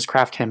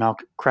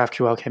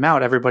GraphQL came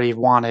out, everybody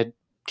wanted,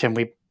 can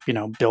we,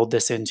 build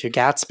this into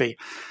Gatsby?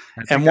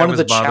 And one of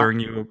the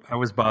I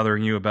was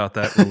bothering you about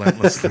that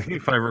relentlessly,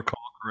 if I recall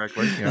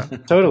correctly. Yeah,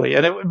 totally.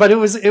 And it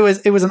was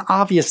an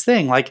obvious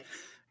thing. Like,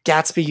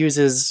 Gatsby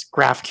uses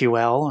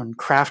GraphQL and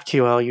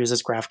GraphQL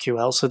uses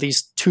GraphQL, so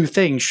these two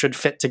things should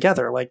fit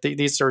together. Like,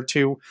 these are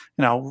two,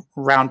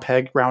 round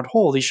peg, round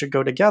hole. These should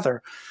go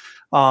together.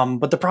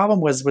 But the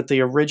problem was with the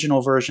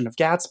original version of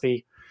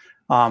Gatsby.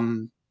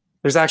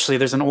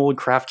 There's an old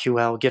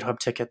GraphQL GitHub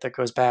ticket that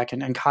goes back,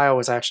 and Kyle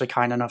was actually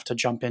kind enough to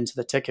jump into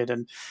the ticket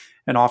and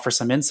offer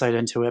some insight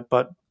into it.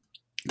 But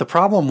the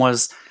problem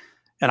was,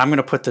 and I'm going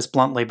to put this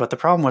bluntly, but the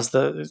problem was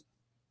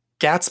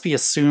Gatsby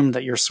assumed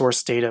that your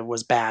source data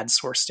was bad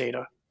source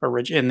data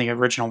in the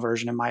original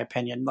version, in my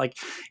opinion. Like,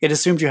 it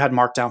assumed you had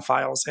markdown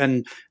files,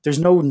 and there's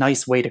no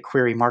nice way to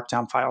query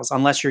markdown files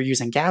unless you're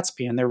using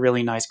Gatsby and their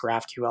really nice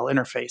GraphQL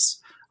interface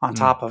on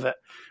top of it.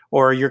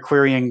 Or you're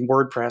querying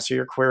WordPress, or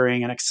you're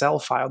querying an Excel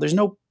file. There's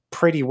no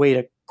pretty way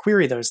to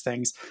query those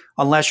things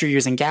unless you're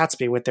using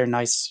Gatsby with their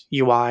nice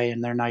UI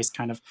and their nice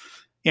kind of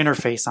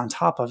interface on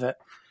top of it.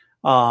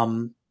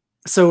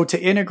 So to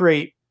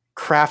integrate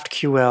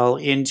GraphQL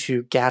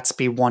into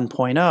Gatsby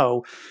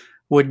 1.0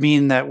 would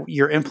mean that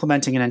you're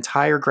implementing an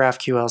entire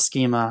GraphQL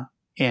schema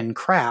in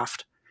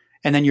Craft,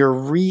 and then you're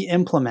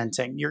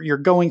re-implementing. You're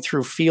going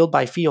through field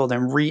by field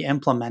and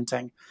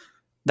re-implementing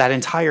that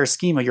entire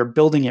schema. You're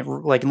building it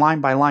like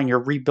line by line. You're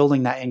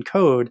rebuilding that in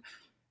code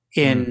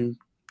in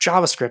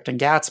JavaScript and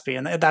Gatsby,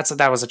 and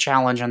that was a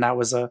challenge, and that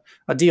was a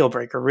deal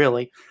breaker,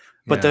 really.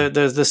 But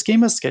the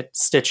schema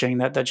stitching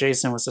that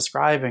Jason was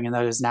describing, and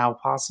that is now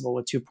possible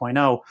with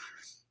 2.0,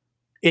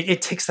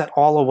 it takes that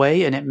all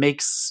away, and it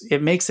makes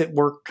it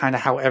work kind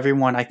of how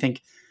everyone, I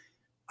think,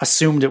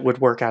 assumed it would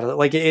work out of it.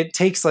 Like, it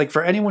takes, like,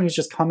 for anyone who's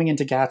just coming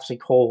into Gatsby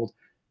cold,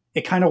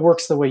 it kind of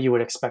works the way you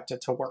would expect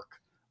it to work.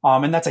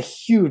 And that's a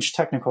huge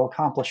technical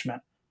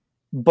accomplishment,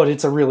 but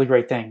it's a really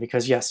great thing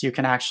because, yes, you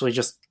can actually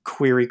just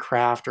query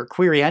Craft or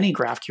query any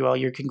GraphQL.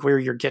 You can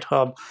query your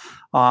GitHub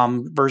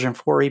version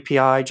 4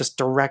 API just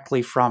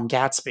directly from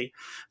Gatsby.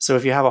 So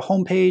if you have a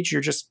homepage,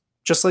 you're just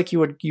like you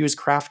would use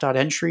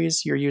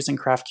craft.entries, you're using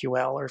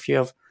GraphQL. Or if you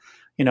have,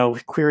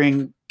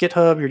 querying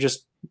GitHub, you're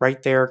just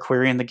right there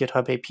querying the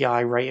GitHub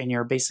API right in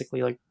your,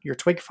 basically, like, your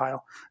Twig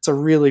file. It's a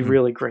really,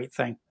 really great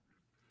thing.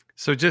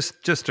 So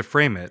just to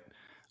frame it,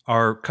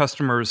 our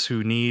customers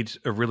who need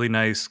a really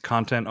nice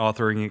content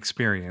authoring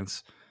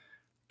experience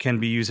can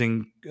be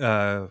using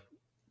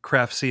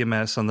Craft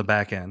CMS on the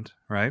back end,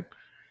 right?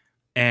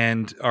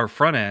 And our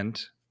front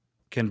end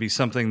can be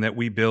something that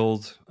we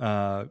build,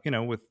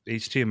 with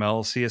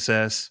HTML,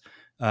 CSS,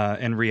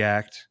 and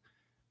React.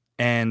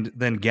 And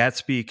then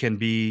Gatsby can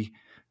be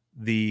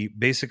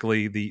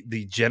basically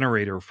the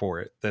generator for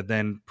it that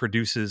then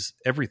produces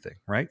everything,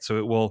 right? So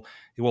it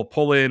will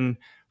pull in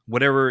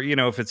whatever,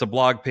 if it's a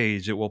blog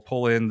page, it will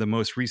pull in the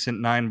most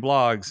recent 9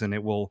 blogs, and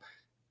it will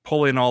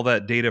pull in all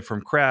that data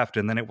from Craft,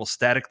 and then it will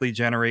statically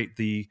generate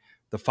the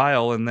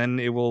file, and then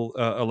it will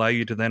allow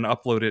you to then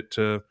upload it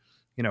to,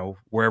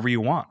 wherever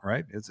you want,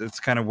 right? It's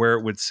kind of where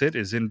it would sit,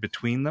 is in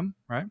between them,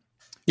 right?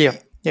 Yeah,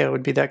 it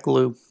would be that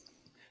glue.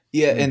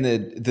 Yeah, and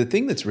the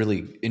thing that's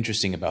really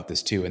interesting about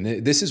this too,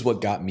 and this is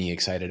what got me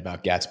excited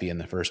about Gatsby in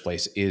the first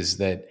place, is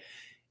that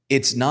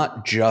it's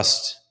not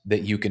just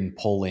that you can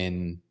pull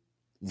in,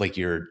 like,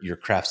 your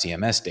Craft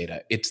CMS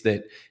data. It's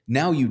that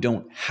now you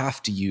don't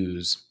have to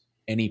use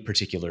any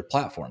particular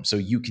platform. So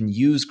you can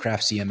use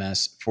Craft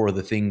CMS for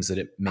the things that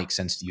it makes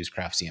sense to use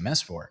Craft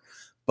CMS for.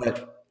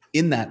 But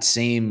in that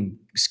same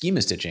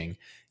schema stitching,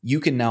 you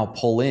can now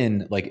pull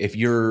in, like, if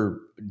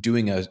you're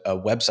doing a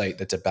website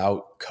that's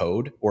about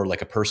code, or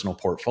like a personal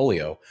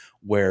portfolio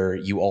where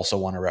you also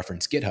want to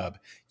reference GitHub,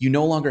 you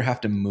no longer have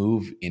to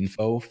move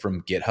info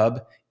from GitHub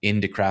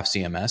into Craft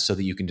CMS so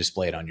that you can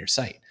display it on your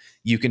site.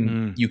 You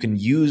can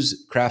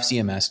use Craft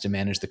CMS to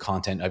manage the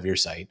content of your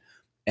site,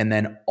 and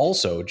then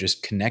also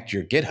just connect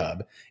your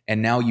GitHub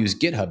and now use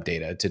GitHub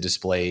data to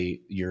display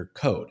your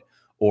code.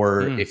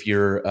 Or if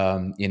you're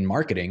in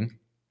marketing,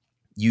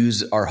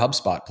 use our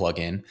HubSpot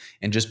plugin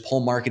and just pull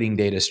marketing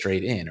data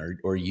straight in,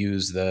 or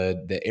use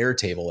the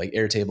Airtable. Like,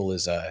 Airtable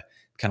is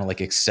kind of like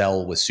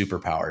Excel with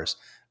superpowers.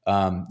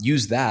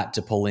 Use that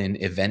to pull in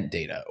event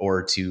data,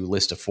 or to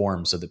list a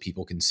form so that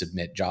people can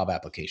submit job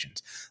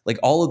applications. Like,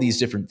 all of these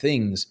different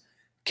things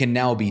can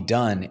now be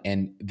done,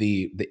 and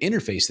the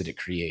interface that it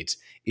creates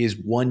is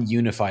one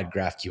unified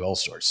GraphQL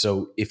source.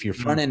 So if your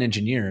front end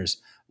engineers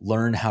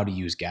learn how to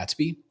use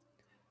Gatsby,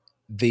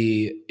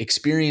 the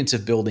experience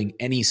of building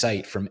any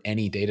site from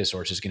any data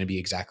source is going to be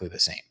exactly the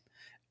same.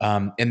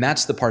 And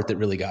that's the part that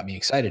really got me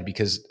excited,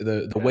 because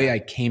the way I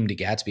came to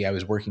Gatsby, I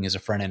was working as a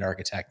front-end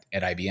architect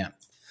at IBM.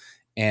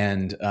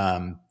 And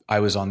I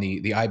was on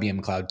the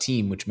IBM Cloud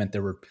team, which meant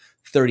there were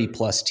 30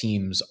 plus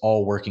teams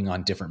all working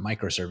on different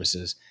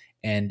microservices.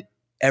 And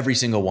every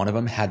single one of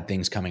them had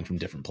things coming from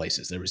different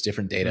places. There was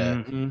different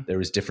data. Mm-hmm. There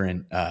was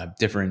different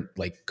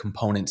like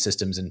component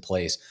systems in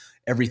place.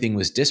 Everything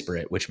was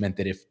disparate, which meant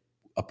that if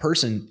a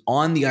person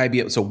on the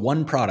IBM, so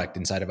one product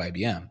inside of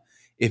IBM,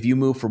 if you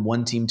move from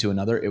one team to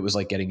another, it was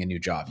like getting a new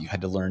job. You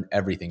had to learn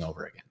everything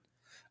over again.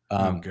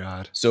 Oh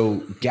God!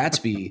 So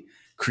Gatsby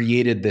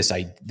created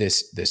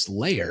this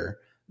layer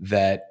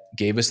that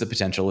gave us the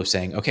potential of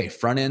saying, okay,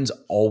 front ends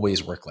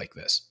always work like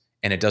this,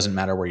 and it doesn't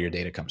matter where your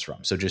data comes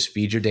from. So just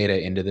feed your data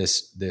into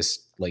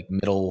this like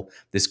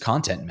this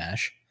content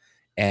mesh,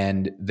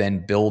 and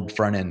then build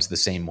front ends the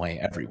same way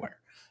everywhere.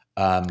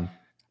 I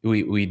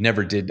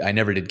never did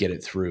get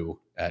it through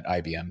at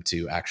IBM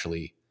to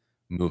actually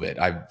move it.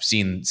 I've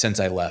seen since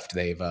I left,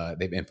 they've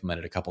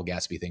implemented a couple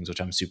Gatsby things,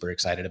 which I'm super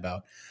excited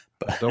about.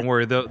 But don't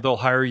worry, they'll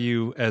hire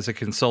you as a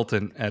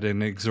consultant at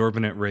an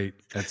exorbitant rate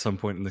at some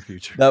point in the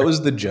future. That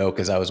was the joke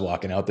as I was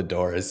walking out the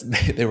door. Is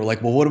they were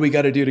like, "Well, what do we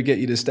got to do to get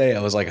you to stay?"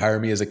 I was like, "Hire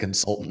me as a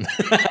consultant."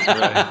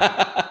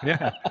 Right.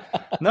 Yeah.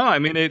 No, I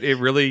mean it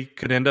really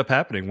could end up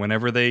happening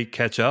whenever they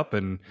catch up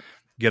and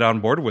get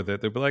on board with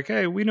it. They'll be like,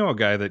 "Hey, we know a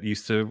guy that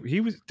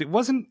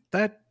wasn't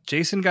that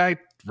Jason guy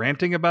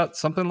ranting about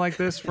something like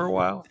this for a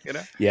while?" You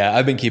know? Yeah,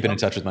 I've been keeping in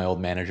touch with my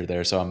old manager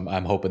there, so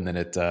I'm hoping that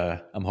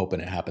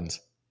it happens.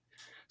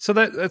 So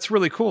that's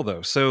really cool,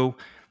 though. So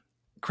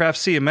Craft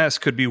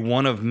CMS could be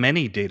one of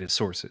many data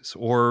sources,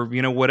 or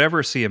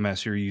whatever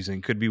CMS you're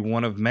using could be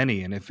one of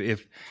many. And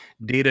if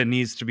data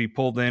needs to be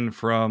pulled in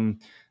from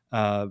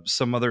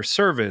some other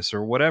service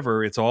or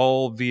whatever, it's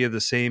all via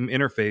the same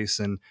interface.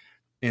 And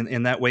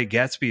in that way,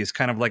 Gatsby is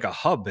kind of like a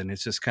hub, and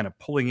it's just kind of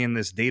pulling in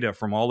this data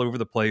from all over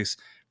the place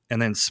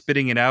and then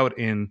spitting it out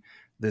in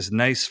this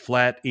nice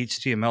flat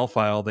HTML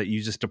file that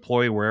you just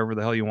deploy wherever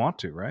the hell you want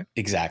to, right?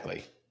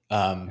 Exactly.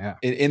 Yeah.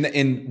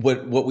 In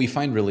what we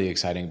find really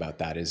exciting about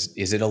that is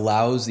it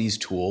allows these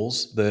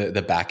tools,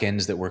 the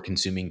backends that we're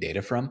consuming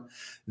data from,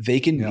 they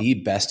can be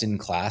best in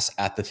class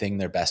at the thing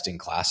they're best in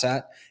class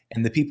at,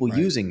 and the people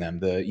using them,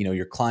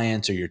 your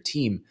clients or your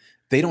team,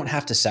 they don't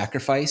have to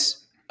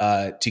sacrifice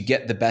to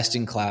get the best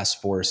in class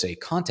for, say,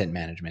 content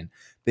management.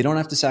 They don't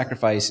have to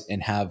sacrifice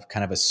and have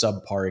kind of a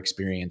subpar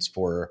experience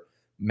for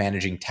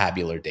managing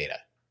tabular data.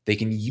 They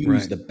can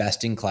use the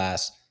best in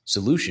class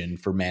solution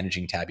for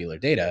managing tabular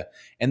data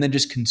and then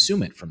just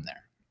consume it from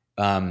there.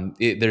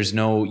 There's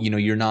no,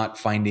 you're not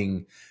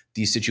finding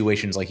these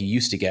situations like you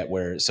used to get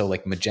where, so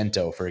like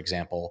Magento, for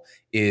example,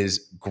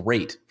 is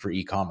great for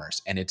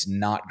e-commerce and it's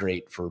not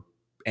great for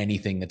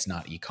anything that's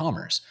not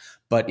e-commerce.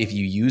 But if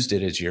you used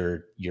it as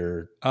your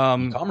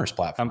e-commerce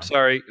platform.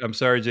 I'm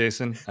sorry,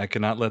 Jason. I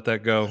cannot let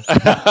that go.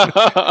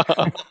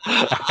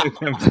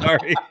 I'm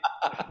sorry.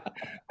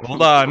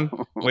 Hold on.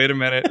 Wait a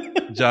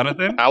minute.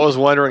 Jonathan? I was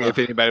wondering if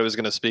anybody was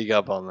going to speak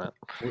up on that.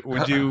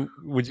 Do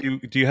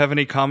you have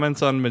any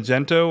comments on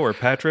Magento, or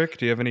Patrick?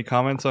 Do you have any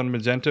comments on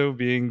Magento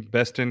being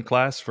best in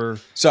class for?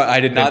 So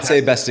I did not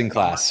say best in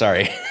class.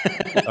 Sorry.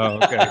 Oh,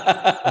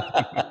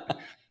 okay.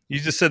 You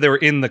just said they were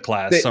in the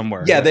class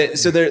somewhere. Yeah.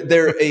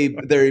 They're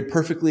a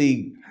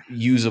perfectly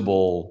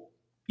usable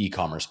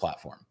e-commerce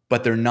platform,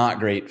 but they're not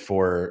great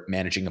for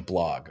managing a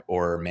blog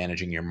or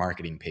managing your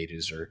marketing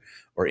pages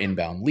or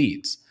inbound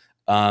leads.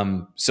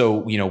 So,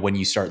 when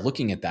you start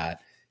looking at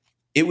that,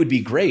 it would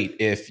be great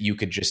if you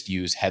could just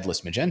use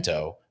headless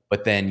Magento,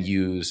 but then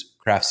use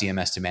Craft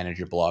CMS to manage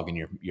your blog and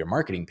your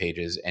marketing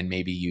pages, and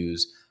maybe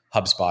use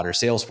HubSpot or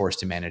Salesforce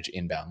to manage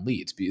inbound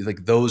leads.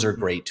 Like, those are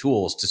great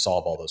tools to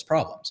solve all those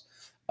problems.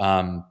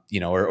 Or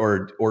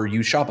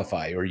use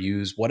Shopify or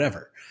use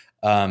whatever.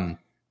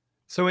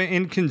 So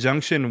in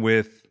conjunction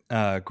with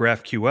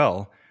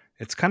GraphQL,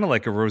 it's kind of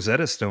like a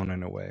Rosetta Stone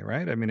in a way,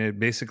 right? I mean, it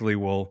basically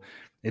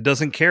it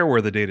doesn't care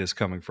where the data is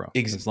coming from,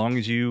 as long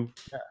as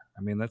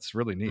that's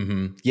really neat.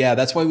 Mm-hmm. Yeah,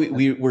 that's why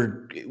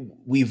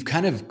we've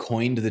kind of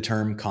coined the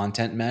term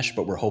content mesh,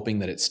 but we're hoping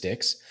that it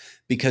sticks,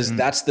 because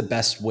that's the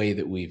best way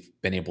that we've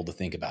been able to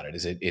think about it.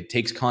 Is it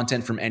takes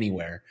content from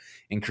anywhere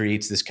and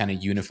creates this kind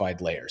of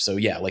unified layer. So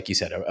yeah, like you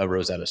said, a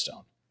Rosetta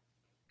Stone,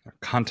 a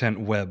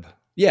content web.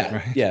 Yeah,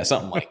 right? Yeah,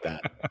 something like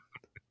that.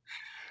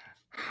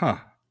 Huh.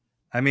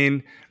 I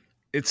mean,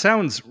 it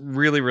sounds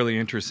really, really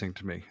interesting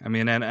to me. I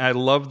mean, and I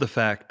love the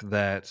fact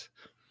that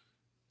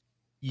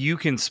you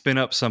can spin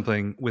up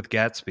something with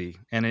Gatsby,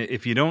 and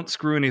if you don't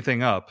screw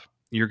anything up,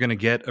 you're going to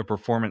get a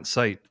performance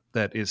site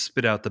that is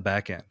spit out the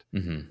back end.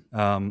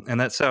 Mm-hmm. And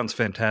that sounds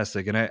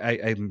fantastic. And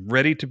I'm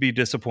ready to be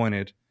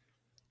disappointed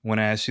when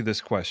I ask you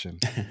this question.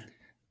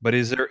 But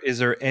is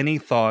there any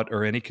thought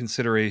or any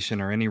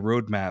consideration or any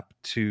roadmap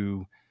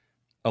to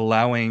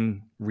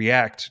allowing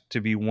React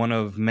to be one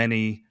of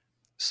many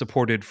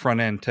supported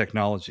front-end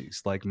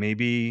technologies? Like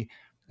maybe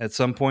at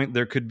some point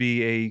there could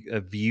be a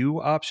view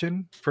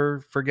option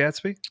for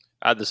Gatsby?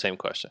 I had the same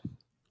question.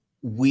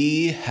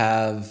 We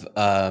have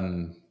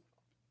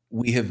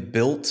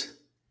built,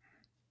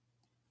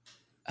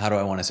 how do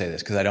I want to say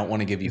this? Because I don't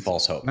want to give you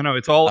false hope. No,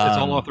 it's all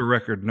off the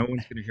record. No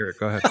one's going to hear it.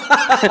 Go ahead.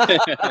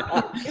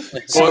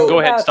 Go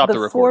ahead and stop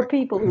the Four recording.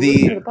 people who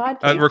listen to the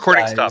podcast.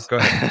 Recording Guys. stop. Go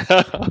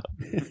ahead.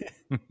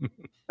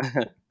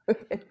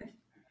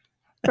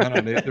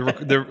 No,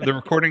 the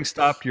recording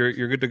stopped.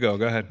 You're good to go.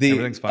 Go ahead.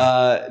 Everything's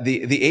fine.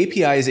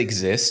 The APIs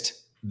exist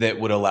that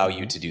would allow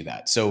you to do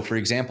that. So, for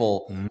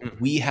example,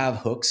 we have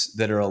hooks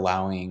that are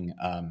allowing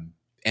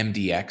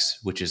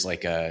MDX, which is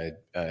like a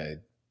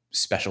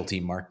specialty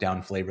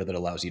markdown flavor that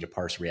allows you to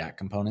parse React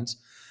components.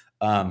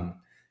 Our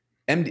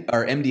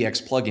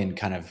MDX plugin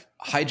kind of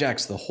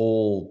hijacks the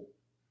whole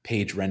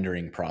page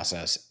rendering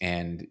process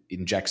and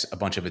injects a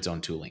bunch of its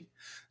own tooling.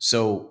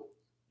 So,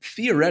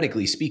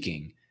 theoretically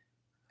speaking,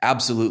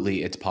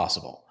 absolutely, it's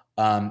possible.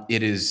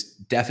 It is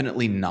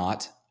definitely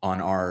not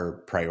on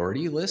our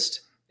priority list.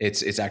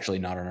 It's actually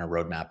not on our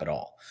roadmap at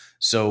all.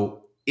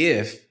 So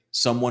if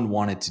someone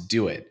wanted to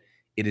do it,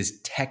 it is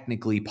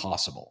technically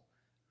possible.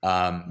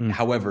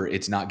 However,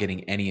 it's not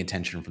getting any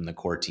attention from the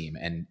core team.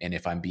 And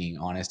if I'm being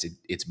honest,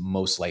 it's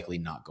most likely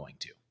not going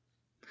to.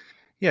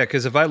 Yeah,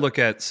 because if I look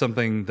at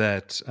something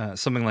like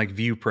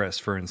ViewPress,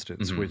 for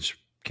instance, which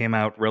came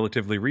out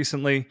relatively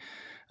recently,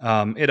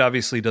 it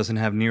obviously doesn't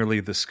have nearly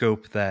the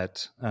scope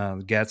that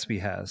Gatsby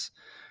has.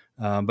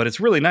 But it's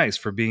really nice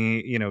for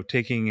being,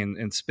 taking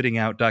and spitting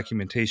out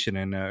documentation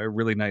in a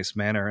really nice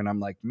manner. And I'm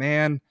like,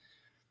 man,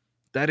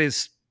 that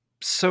is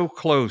so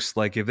close.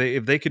 Like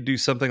if they could do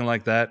something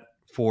like that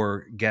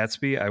for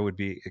Gatsby, I would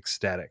be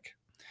ecstatic.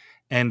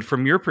 And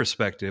from your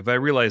perspective, I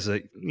realize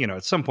that,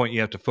 at some point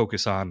you have to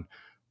focus on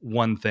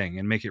one thing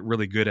and make it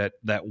really good at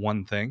that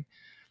one thing.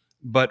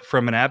 But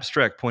from an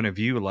abstract point of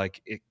view,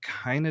 like it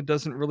kind of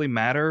doesn't really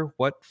matter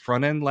what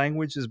front end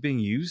language is being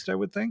used, I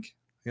would think,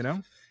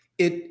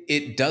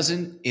 It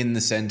doesn't, in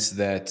the sense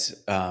that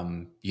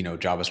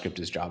JavaScript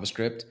is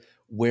JavaScript.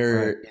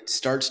 Where it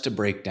starts to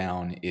break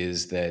down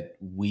is that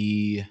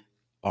we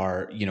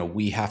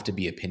have to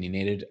be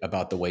opinionated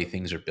about the way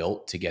things are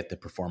built to get the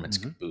performance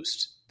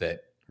boost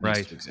that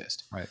needs to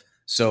exist. Right.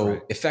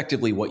 So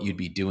effectively, what you'd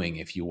be doing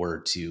if you were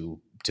to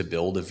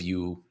build a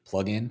Vue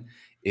plugin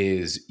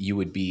is you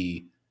would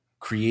be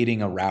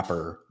creating a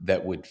wrapper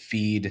that would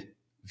feed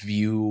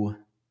Vue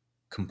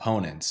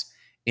components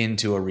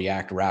into a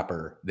React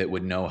wrapper that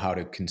would know how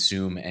to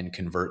consume and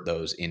convert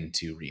those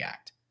into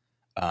React.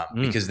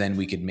 Because then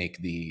we could make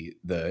the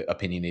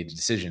opinionated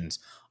decisions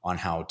on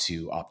how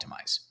to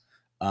optimize.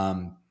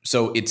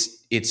 So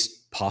it's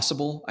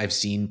possible. I've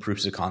seen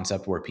proofs of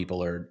concept where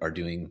people are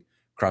doing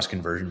cross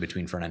conversion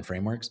between front end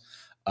frameworks.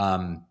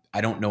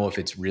 I don't know if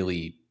it's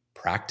really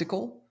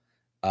practical,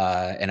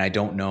 and I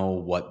don't know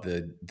what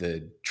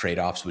the trade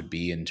offs would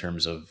be in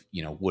terms of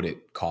would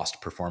it cost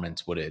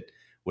performance? Would it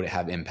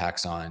have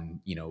impacts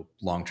on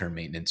long term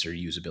maintenance or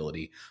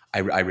usability? I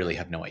really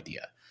have no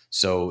idea.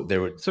 So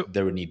there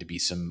would need to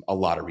be a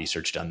lot of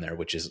research done there,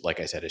 which is, like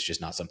I said, it's just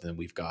not something that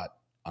we've got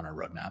on our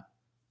roadmap.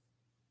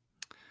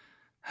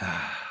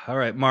 All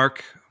right,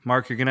 Mark,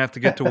 you're going to have to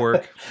get to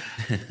work.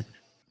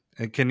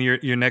 Can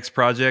your next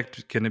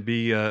project, can it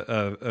be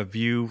a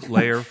Vue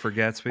layer for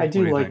Gatsby? I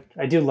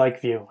do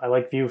like Vue. I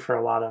like Vue for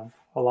a lot of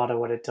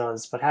what it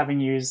does, but having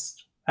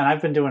used, and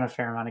I've been doing a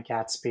fair amount of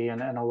Gatsby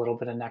and a little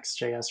bit of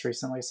Next.js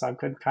recently, so I've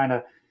been kind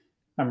of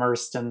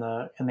immersed in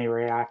the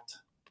React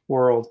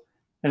world.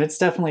 And it's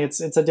definitely,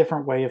 it's a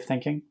different way of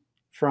thinking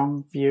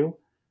from Vue.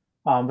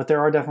 But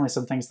there are definitely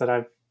some things that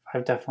I've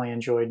definitely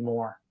enjoyed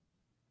more.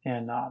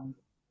 And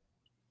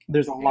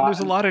there's a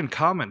lot in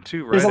common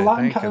too, right? There's a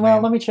lot in common. Well,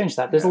 let me change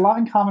that. There's a lot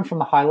in common from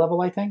the high level,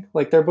 I think.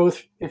 Like they're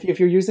both, if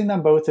you're using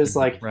them both as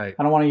like, I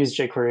don't want to use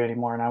jQuery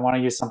anymore and I want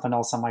to use something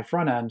else on my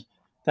front end,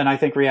 then I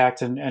think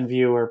React and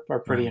Vue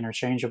are pretty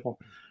interchangeable.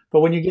 But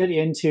when you get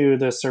into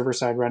the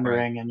server-side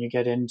rendering and you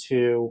get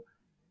into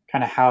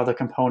kind of how the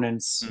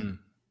components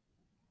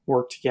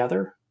work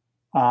together,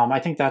 I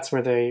think that's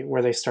where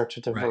they start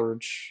to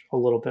diverge a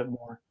little bit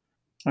more.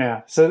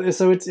 Yeah, so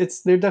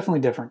it's they're definitely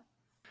different.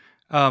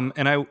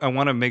 And I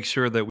want to make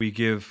sure that we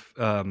give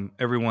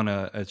everyone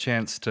a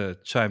chance to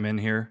chime in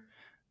here.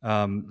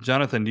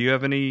 Jonathan, do you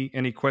have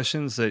any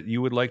questions that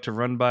you would like to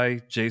run by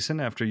Jason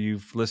after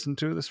you've listened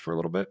to this for a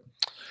little bit?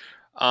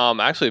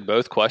 Actually,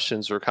 both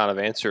questions were kind of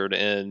answered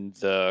in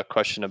the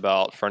question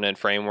about front-end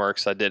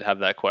frameworks. I did have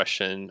that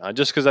question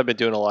just because I've been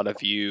doing a lot of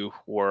Vue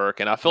work.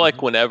 And I feel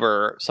like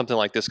whenever something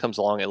like this comes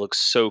along, it looks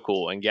so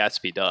cool, and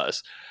Gatsby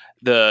does.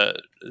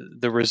 The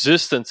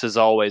resistance is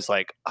always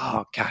like,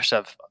 oh, gosh,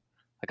 I've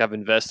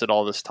invested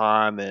all this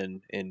time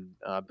in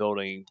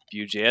building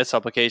Vue.js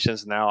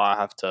applications. Now I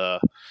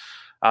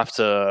have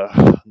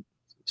to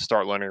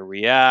start learning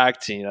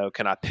React.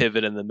 Can I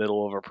pivot in the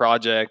middle of a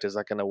project? Is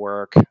that going to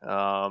work?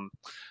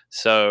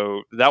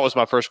 So that was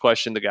my first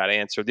question that got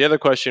answered. The other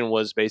question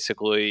was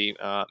basically,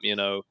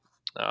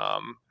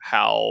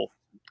 how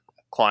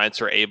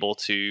clients are able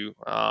to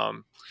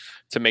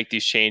make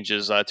these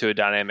changes to a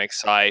dynamic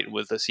site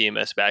with a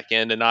CMS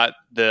backend, and not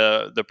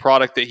the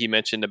product that he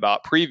mentioned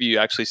about Preview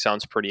actually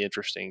sounds pretty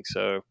interesting.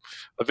 So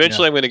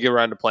eventually I'm going to get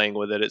around to playing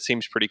with it. It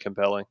seems pretty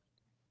compelling.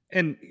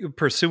 And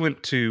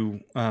pursuant to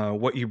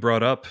what you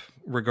brought up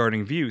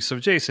regarding Vue, so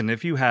Jason,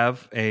 if you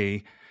have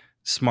a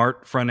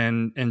smart front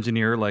end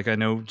engineer like I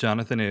know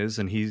Jonathan is,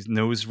 and he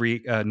knows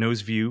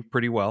Vue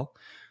pretty well,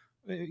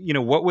 how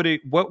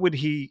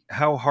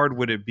hard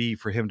would it be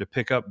for him to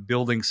pick up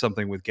building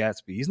something with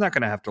Gatsby? He's not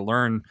going to have to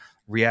learn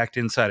React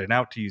inside and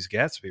out to use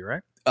Gatsby,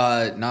 right?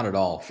 Not at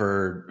all.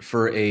 For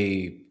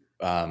a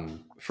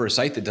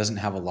site that doesn't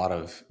have a lot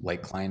of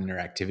like client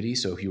interactivity.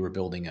 So if you were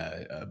building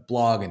a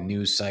blog, a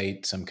news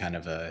site, some kind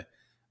of a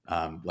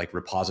like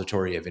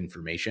repository of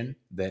information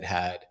that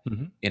had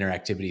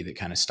interactivity that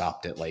kind of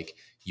stopped at like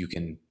you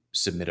can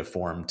submit a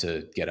form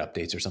to get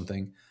updates or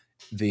something,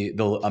 the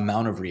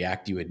amount of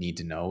React you would need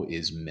to know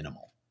is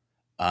minimal.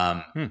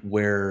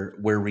 Where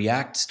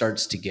React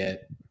starts to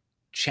get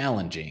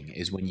challenging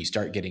is when you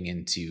start getting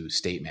into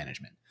state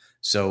management.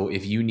 So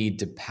if you need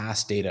to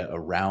pass data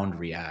around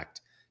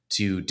React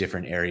to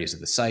different areas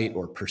of the site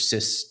or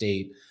persist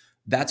state,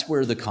 that's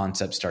where the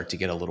concepts start to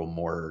get a little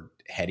more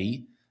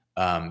heady,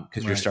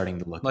 because you're starting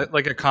to look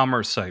like a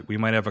commerce site. We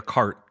might have a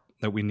cart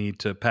that we need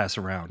to pass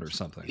around or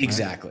something.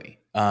 Exactly.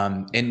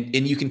 Right? And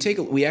you can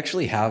we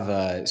actually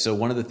have, so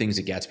one of the things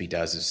that Gatsby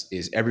does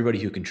is everybody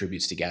who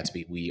contributes to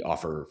Gatsby, we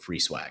offer free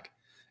swag.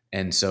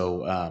 And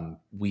so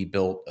we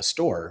built a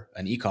store,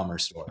 an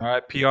e-commerce store. All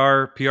right,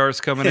 PR's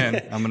coming in.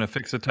 I'm going to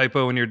fix a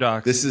typo in your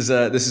docs. This is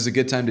a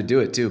good time to do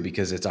it too,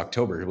 because it's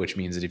October, which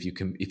means that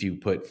if you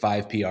put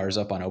 5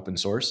 PRs up on open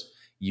source,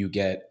 you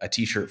get a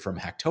T-shirt from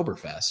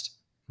Hacktoberfest,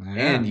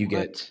 and you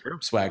get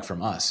swag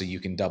from us, so you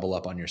can double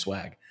up on your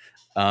swag.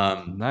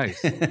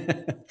 Nice.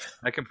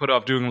 I can put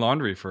off doing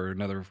laundry for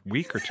another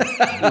week or two.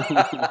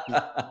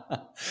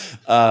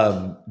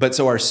 But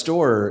so our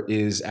store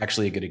is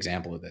actually a good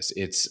example of this.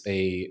 It's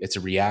a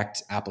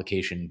React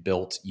application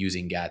built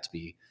using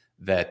Gatsby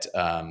that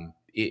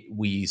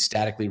we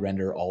statically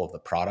render all of the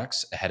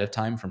products ahead of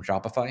time from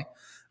Shopify.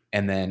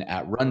 And then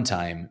at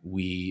runtime,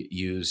 we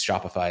use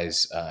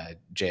Shopify's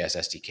JS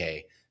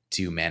SDK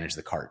to manage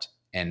the cart.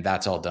 And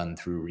that's all done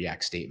through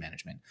React State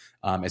Management.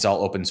 It's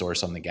all open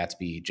source on the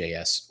Gatsby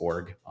JS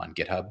org on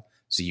GitHub.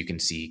 So you can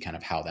see kind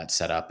of how that's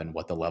set up and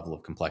what the level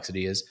of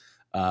complexity is.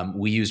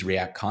 We use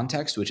React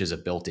Context, which is a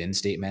built-in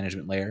state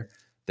management layer.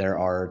 There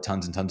are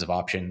tons and tons of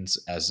options,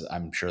 as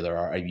I'm sure there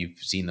are. You've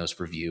seen those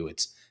for Vue.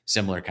 It's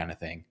similar kind of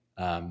thing.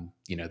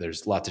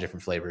 There's lots of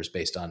different flavors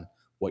based on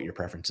what your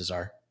preferences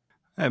are.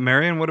 Hey,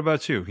 Marion, what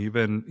about you? You've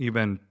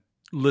been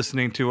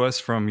listening to us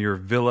from your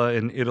villa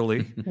in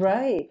Italy.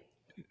 Right.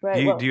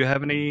 Do you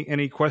have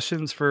any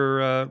questions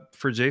for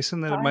Jason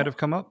that might have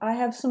come up? I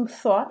have some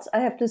thoughts. I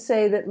have to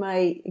say that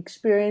my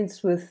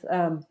experience with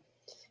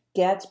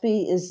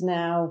Gatsby is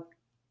now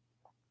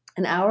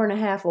an hour and a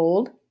half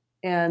old,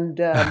 and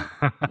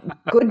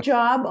good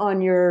job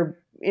on your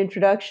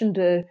introduction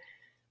to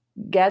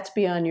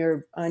Gatsby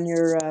on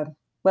your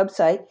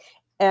website.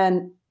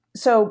 And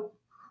so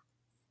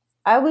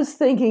I was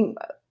thinking,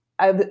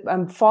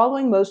 I'm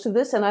following most of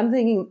this, and I'm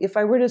thinking if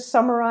I were to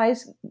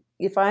summarize,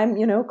 if I'm,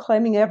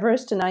 climbing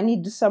Everest and I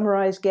need to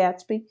summarize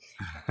Gatsby,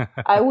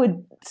 I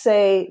would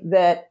say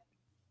that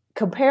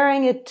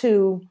comparing it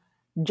to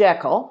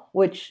Jekyll,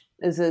 which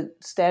is a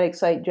static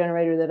site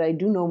generator that I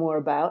do know more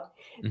about,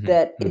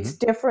 that it's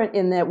different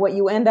in that what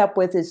you end up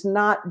with is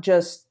not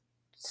just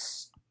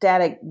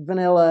static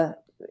vanilla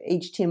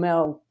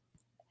HTML,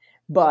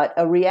 but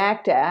a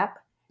React app.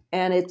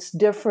 And it's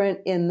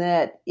different in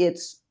that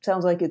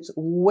sounds like it's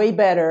way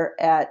better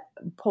at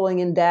pulling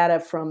in data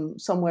from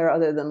somewhere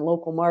other than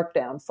local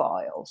markdown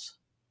files.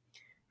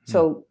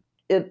 So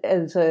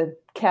as a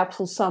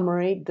capsule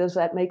summary, does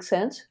that make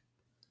sense?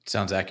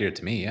 Sounds accurate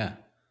to me, yeah.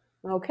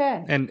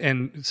 Okay.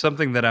 And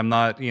something that I'm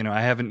not,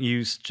 I haven't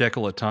used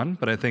Jekyll a ton,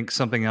 but I think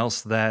something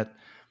else that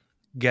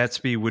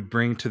Gatsby would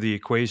bring to the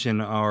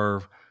equation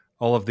are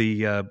all of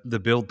the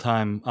build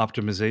time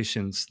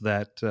optimizations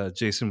that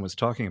Jason was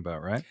talking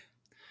about, right?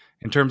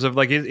 In terms of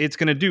like it's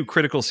going to do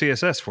critical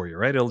CSS for you,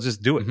 right? It'll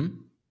just do it,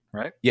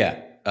 right?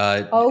 Yeah.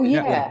 Yeah.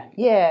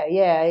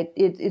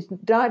 It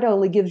not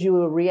only gives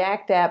you a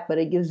React app, but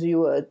it gives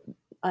you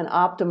an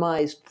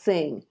optimized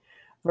thing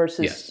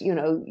versus,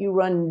 you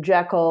run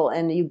Jekyll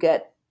and you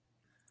get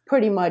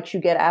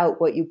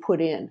out what you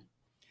put in.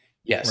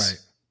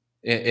 Yes.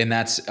 Right. And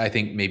that's, I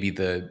think, maybe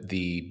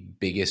the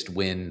biggest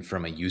win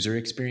from a user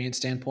experience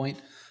standpoint.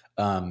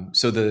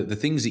 So the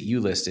things that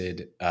you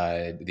listed,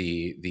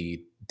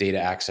 the data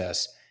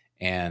access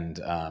and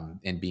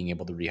being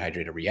able to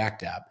rehydrate a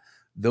React app,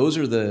 those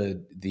are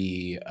the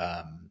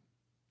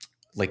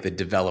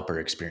developer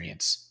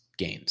experience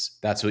gains.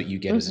 That's what you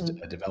get as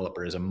a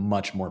developer, is a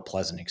much more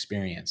pleasant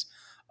experience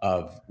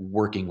of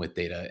working with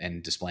data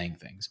and displaying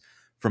things.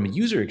 From a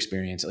user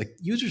experience, like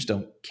users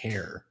don't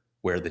care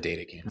where the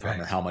data came from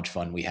or how much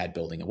fun we had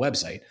building a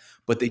website,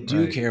 but they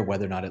do care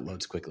whether or not it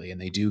loads quickly, and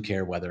they do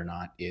care whether or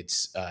not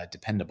it's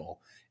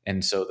dependable.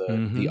 And so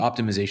the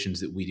optimizations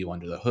that we do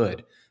under the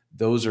hood,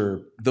 those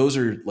are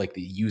like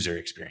the user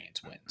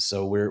experience wins.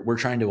 So we're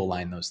trying to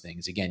align those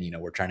things. Again,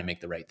 we're trying to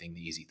make the right thing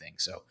the easy thing.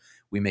 So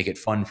we make it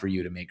fun for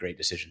you to make great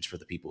decisions for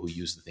the people who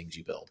use the things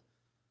you build.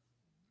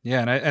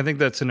 Yeah, and I think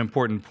that's an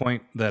important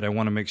point that I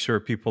want to make sure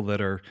people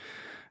that are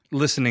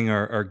listening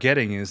are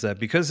getting, is that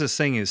because this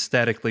thing is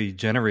statically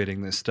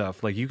generating this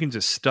stuff, like you can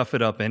just stuff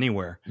it up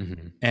anywhere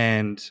Mm-hmm.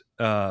 and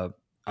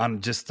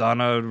on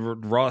a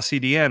raw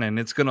CDN, and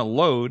it's going to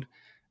load,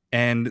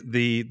 and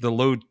the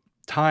load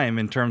time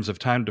in terms of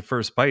time to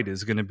first byte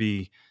is going to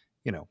be,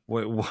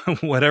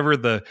 whatever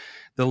the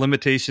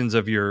limitations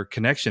of your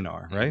connection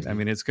are, right? Mm-hmm. I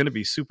mean, it's going to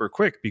be super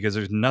quick because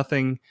there's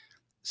nothing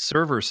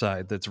server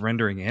side that's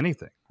rendering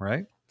anything,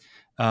 right?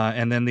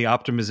 And then the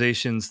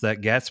optimizations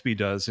that Gatsby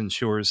does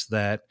ensures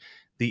that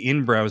the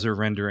in-browser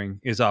rendering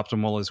is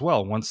optimal as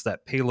well once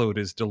that payload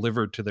is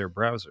delivered to their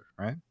browser,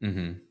 right?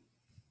 Mm-hmm.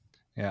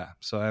 Yeah,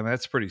 so I mean,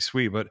 that's pretty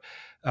sweet. But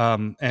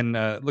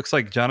looks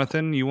like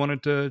Jonathan, you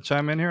wanted to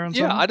chime in here on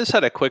something? Yeah, I just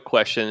had a quick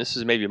question. This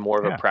is maybe more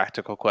of Yeah. a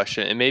practical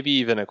question, and maybe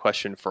even a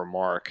question for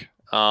Mark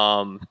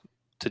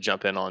to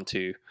jump in on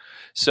too.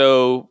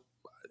 So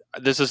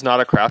this is not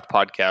a craft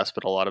podcast,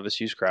 but a lot of us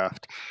use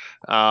craft.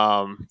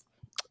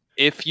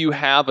 If you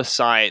have a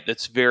site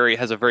that's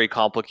has a very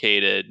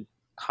complicated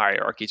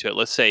hierarchy to it,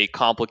 let's say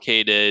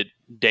complicated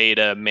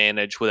data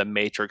managed with a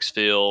matrix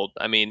field,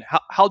 I mean,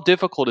 how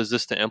difficult is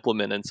this to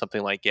implement in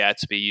something like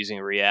Gatsby using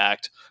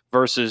React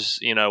versus,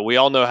 we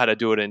all know how to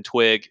do it in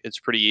Twig. It's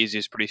pretty easy.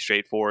 It's pretty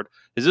straightforward.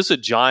 Is this a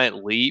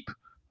giant leap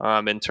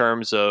in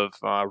terms of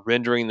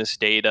rendering this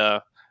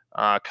data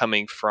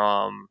coming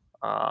from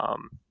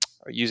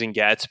using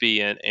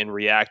Gatsby and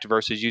React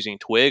versus using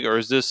Twig, or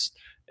is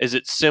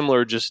it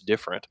similar, just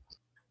different?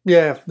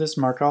 Yeah, this is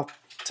Mark. I'll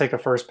take a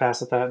first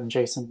pass at that, and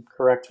Jason,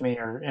 correct me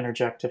or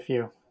interject if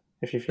you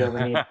feel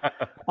the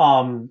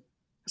need.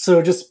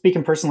 So just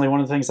speaking personally,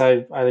 one of the things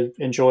I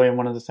enjoy, and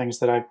one of the things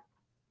that I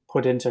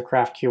put into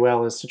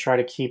GraphQL is to try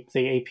to keep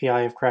the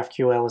API of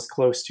GraphQL as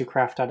close to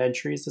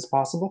graph.entries as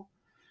possible.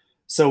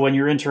 So when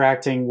you're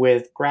interacting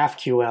with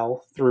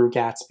GraphQL through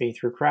Gatsby,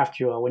 through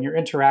GraphQL, when you're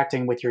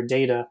interacting with your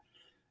data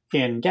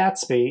in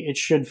Gatsby, it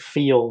should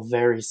feel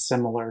very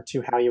similar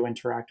to how you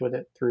interact with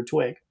it through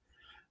Twig.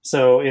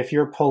 So if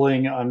you're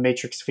pulling a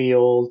matrix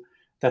field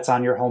that's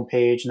on your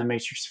homepage, and the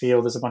matrix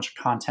field is a bunch of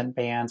content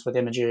bands with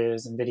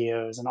images and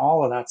videos and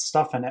all of that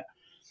stuff in it,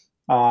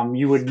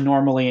 you would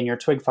normally in your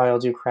Twig file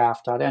do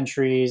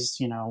graph.entries,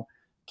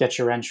 get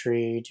your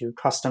entry, do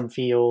custom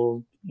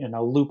field,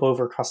 loop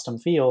over custom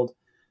field.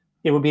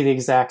 It would be the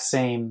exact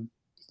same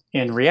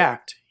in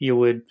React. You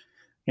would,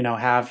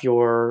 have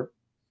your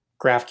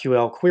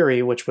GraphQL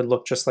query, which would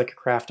look just like a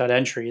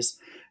graph.entries,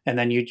 and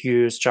then you'd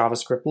use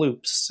JavaScript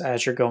loops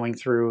as you're going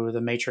through the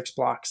matrix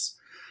blocks.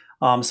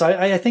 So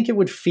I think it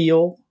would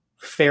feel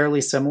fairly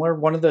similar.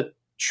 One of the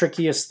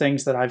trickiest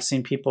things that I've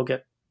seen people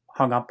get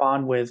hung up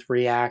on with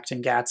React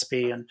and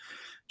Gatsby and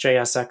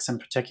JSX in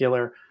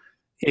particular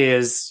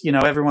is,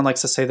 everyone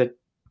likes to say that,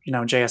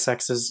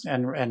 JSX is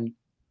and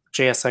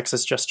JSX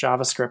is just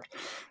JavaScript,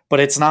 but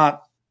it's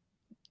not.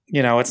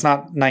 It's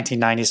not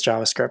 1990s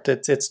JavaScript.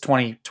 It's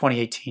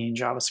 2018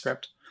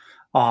 JavaScript.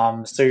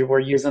 So we're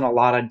using a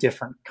lot of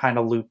different kind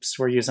of loops.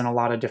 We're using a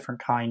lot of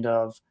different kind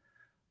of.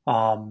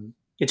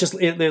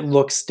 It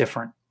looks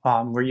different.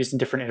 We're using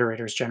different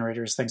iterators,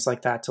 generators, things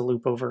like that to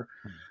loop over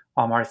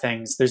our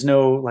things. There's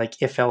no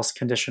like if-else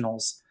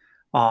conditionals.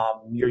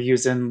 You're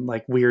using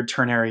like weird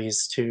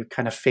ternaries to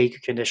kind of fake a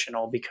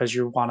conditional because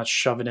you want to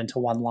shove it into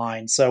one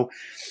line. So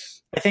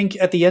I think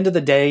at the end of the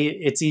day,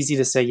 it's easy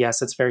to say,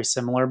 yes, it's very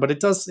similar, but it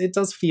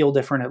does feel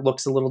different. It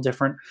looks a little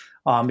different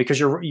because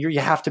you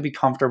have to be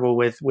comfortable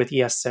with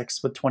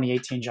ES6, with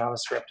 2018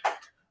 JavaScript,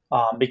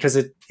 because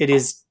it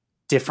is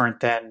different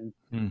than,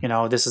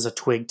 this is a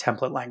Twig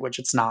template language.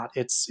 It's not.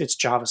 It's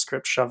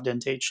JavaScript shoved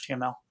into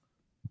HTML.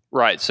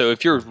 Right. So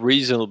if you're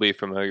reasonably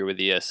familiar with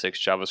ES6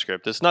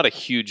 JavaScript, it's not a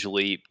huge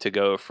leap to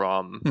go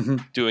from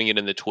doing it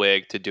in the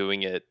Twig to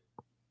doing it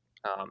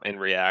in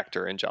React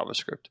or in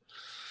JavaScript.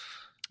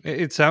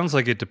 It sounds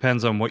like it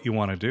depends on what you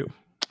want to do,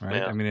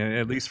 right? Yeah. I mean,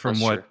 at least from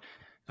That's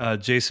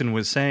what Jason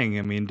was saying,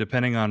 I mean,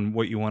 depending on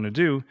what you want to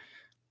do,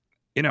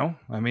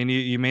 I mean,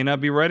 you may not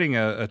be writing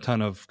a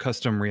ton of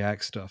custom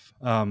React stuff.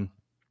 But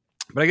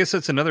I guess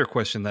that's another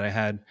question that I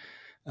had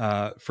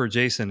for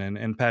Jason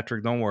and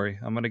Patrick. Don't worry,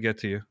 I'm going to get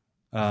to you.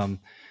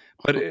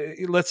 But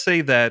let's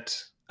say that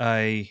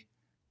I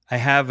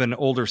have an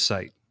older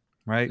site,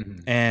 right?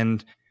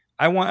 And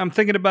I'm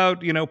thinking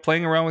about,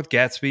 playing around with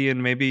Gatsby,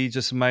 and maybe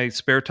just in my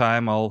spare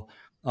time, I'll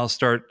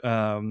start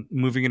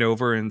moving it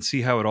over and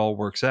see how it all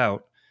works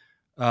out.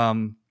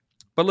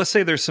 But let's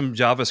say there's some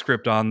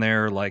JavaScript on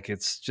there, like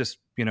it's just,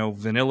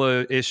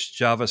 vanilla-ish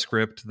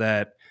JavaScript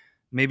that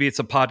maybe it's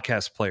a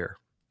podcast player,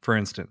 for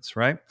instance,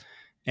 right?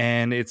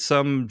 And it's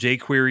some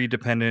jQuery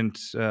dependent,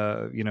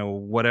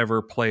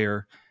 whatever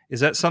player. Is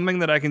that something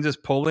that I can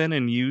just pull in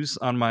and use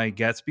on my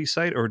Gatsby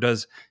site, or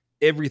does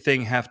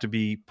everything have to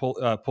be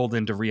pulled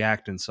into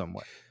React in some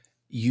way?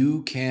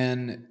 You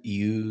can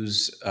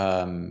use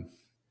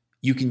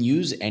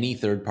any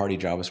third-party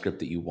JavaScript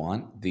that you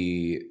want.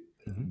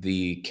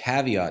 The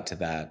caveat to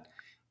that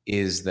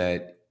is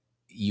that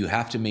you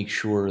have to make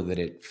sure that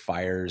it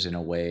fires in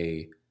a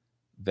way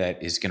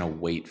that is going to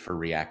wait for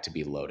React to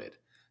be loaded.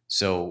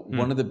 So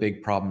one of the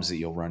big problems that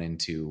you'll run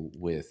into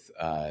with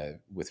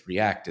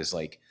React is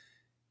like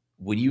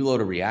when you load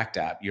a React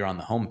app, you're on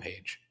the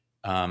homepage.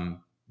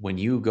 When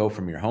you go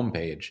from your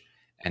homepage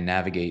and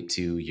navigate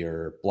to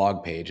your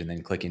blog page and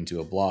then click into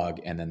a blog,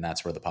 and then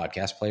that's where the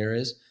podcast player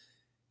is.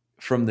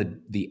 From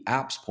the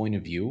app's point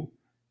of view,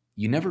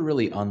 you never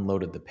really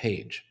unloaded the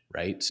page,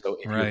 right? So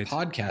if your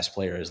podcast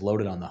player is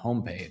loaded on the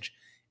homepage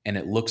and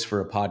it looks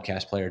for a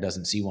podcast player,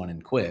 doesn't see one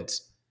and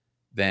quits,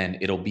 then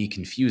it'll be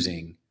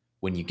confusing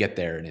when you get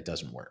there and it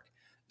doesn't work.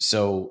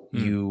 So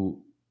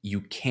you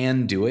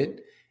can do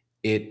it.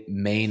 It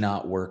may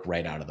not work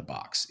right out of the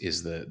box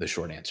is the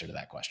short answer to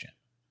that question.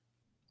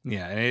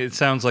 Yeah, it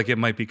sounds like it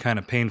might be kind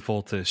of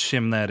painful to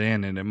shim that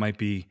in, and it might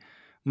be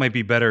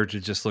better to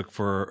just look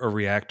for a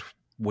React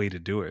way to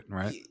do it,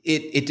 right?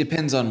 It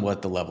depends on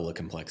what the level of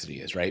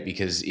complexity is, right?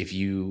 Because if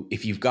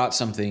you've got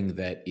something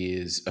that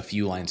is a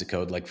few lines of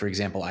code, like for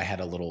example, I had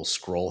a little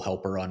scroll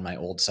helper on my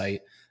old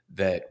site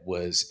that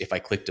was, if I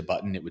clicked a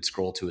button, it would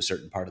scroll to a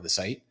certain part of the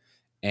site,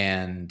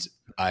 and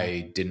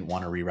I didn't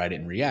want to rewrite it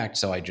in React,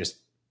 so I just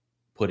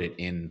put it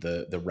in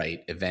the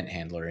right event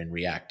handler in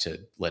React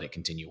to let it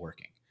continue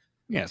working.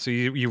 Yeah, so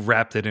you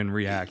wrapped it in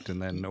React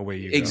and then away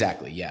you go.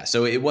 Exactly, yeah.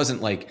 So it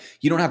wasn't like,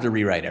 you don't have to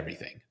rewrite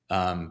everything,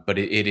 but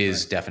it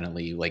is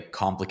definitely like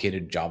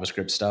complicated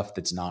JavaScript stuff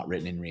that's not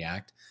written in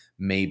React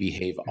may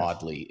behave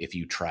oddly if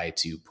you try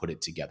to put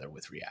it together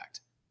with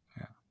React.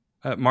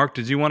 Yeah. Mark,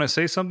 did you want to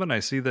say something? I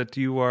see that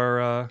you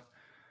are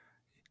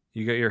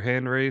you got your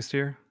hand raised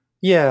here.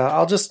 Yeah,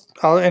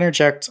 I'll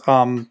interject.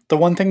 The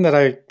one thing that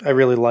I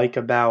really like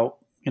about,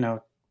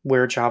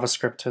 where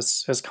JavaScript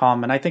has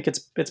come, and I think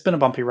it's been a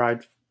bumpy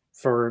ride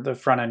for the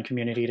front end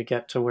community to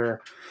get to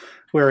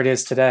where it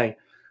is today.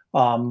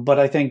 But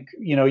I think,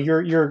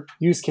 your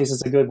use case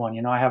is a good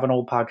one. I have an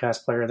old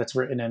podcast player that's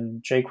written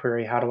in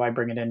jQuery. How do I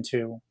bring it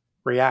into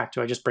React?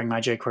 Do I just bring my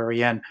jQuery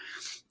in?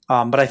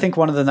 But I think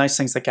one of the nice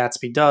things that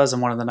Gatsby does,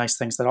 and one of the nice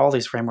things that all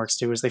these frameworks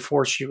do, is they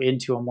force you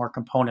into a more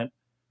component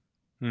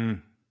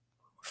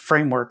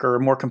framework or a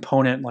more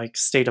component like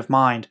state of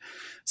mind.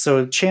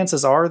 So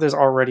chances are there's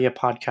already a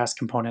podcast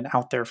component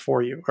out there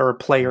for you, or a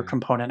player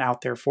component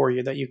out there for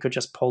you that you could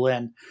just pull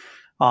in.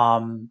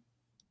 And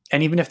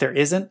even if there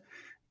isn't,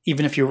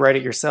 even if you write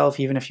it yourself,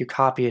 even if you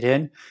copy it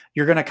in,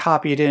 you're going to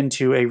copy it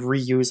into a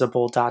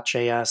reusable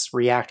 .js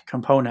React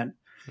component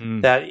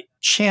that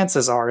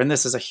chances are, and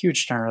this is a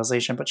huge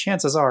generalization, but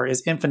chances are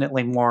is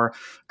infinitely more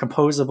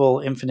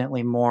composable,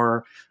 infinitely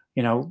more,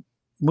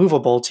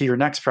 movable to your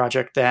next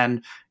project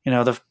than,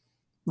 the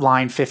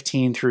line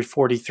 15 through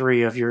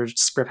 43 of your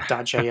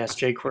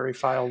script.js jQuery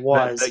file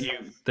was.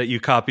 That you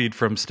copied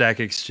from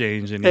Stack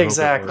Exchange. And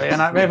exactly.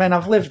 And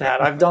I've lived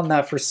that. I've done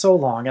that for so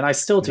long, and I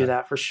still do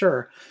that for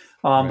sure.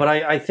 But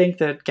I think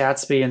that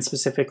Gatsby, and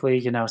specifically,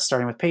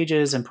 starting with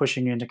pages and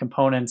pushing you into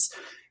components,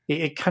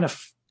 it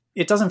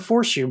doesn't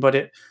force you,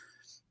 but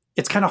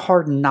it's kind of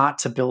hard not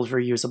to build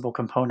reusable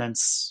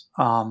components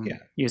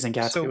using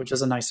Gatsby, which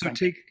is a nice thing.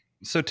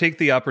 Take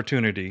the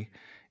opportunity,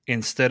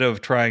 instead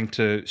of trying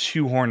to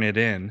shoehorn it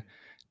in,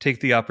 take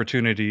the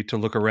opportunity to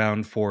look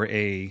around for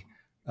a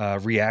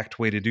React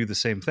way to do the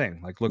same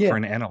thing. Like look for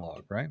an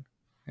analog, right?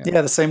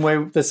 Yeah, the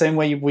same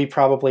way we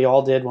probably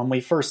all did when we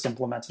first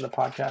implemented the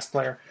podcast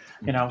player.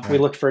 We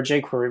looked for a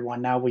jQuery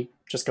one. Now we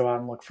just go out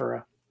and look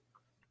for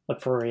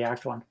a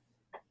React one.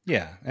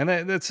 Yeah, and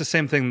that's the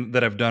same thing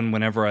that I've done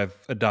whenever I've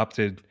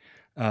adopted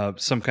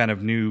some kind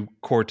of new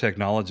core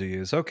technology.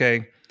 Is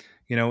okay,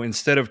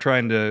 instead of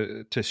trying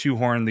to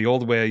shoehorn the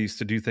old way I used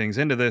to do things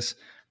into this,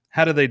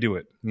 how do they do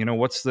it?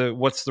 What's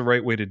the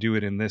right way to do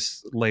it in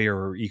this layer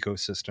or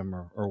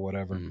ecosystem or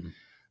whatever?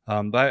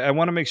 But I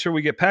want to make sure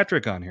we get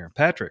Patrick on here.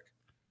 Patrick,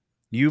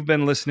 you've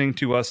been listening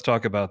to us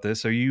talk about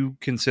this. Are you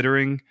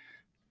considering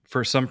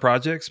for some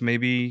projects,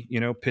 maybe,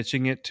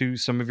 pitching it to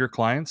some of your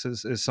clients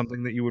as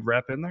something that you would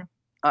wrap in there?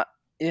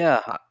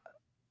 Yeah.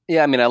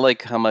 I mean, I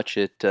like how much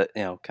it,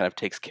 kind of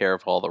takes care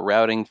of all the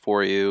routing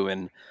for you,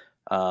 and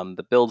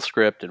the build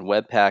script and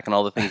Webpack and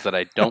all the things that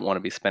I don't want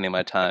to be spending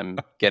my time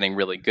getting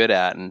really good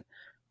at. And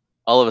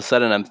all of a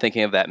sudden I'm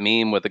thinking of that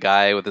meme with the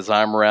guy with his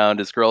arm around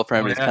his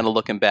girlfriend, and he's kind of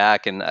looking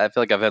back, and I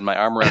feel like I've had my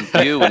arm around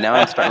Vue, and now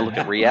I'm starting to look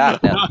at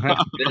React now.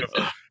 That's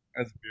beautiful.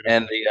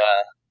 And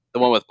the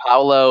one with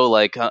Paolo,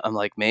 like I'm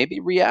like,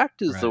 maybe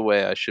React is the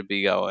way I should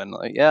be going.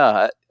 Like,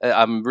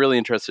 I'm really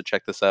interested to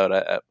check this out.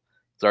 I was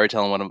already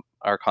telling one of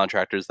our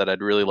contractors that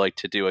I'd really like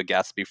to do a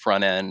Gatsby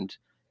front end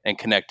and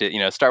connect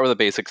it. Start with a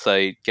basic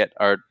site, get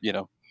our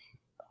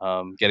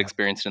get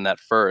experienced in that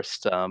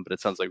first. But it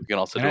sounds like we can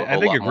also do a whole lot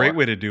more. I think a great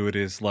way to do it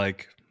is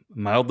like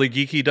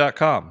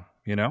mildlygeeky.com,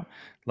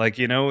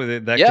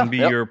 that can be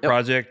your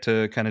project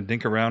to kind of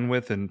dink around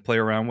with and play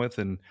around with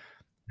and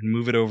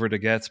move it over to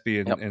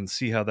Gatsby and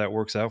see how that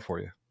works out for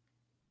you.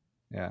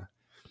 Yeah.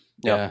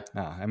 Yeah.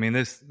 No, I mean,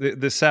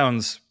 this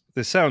sounds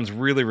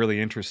really,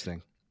 really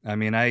interesting. I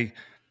mean,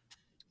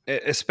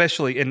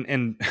 especially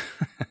and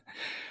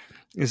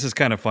this is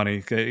kind of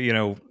funny.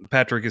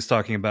 Patrick is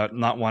talking about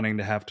not wanting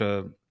to have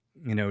to,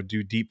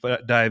 do deep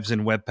dives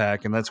in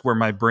Webpack, and that's where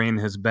my brain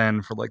has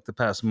been for like the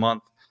past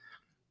month.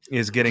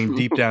 is getting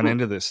deep down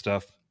into this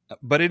stuff.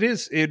 But it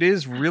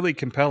is really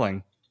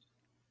compelling.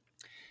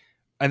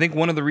 I think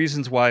one of the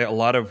reasons why a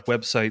lot of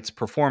websites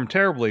perform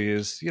terribly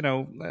is,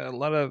 a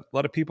lot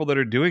of people that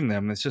are doing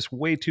them. It's just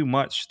way too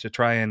much to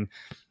try and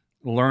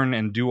learn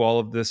and do all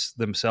of this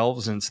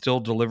themselves and still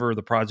deliver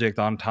the project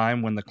on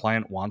time when the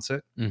client wants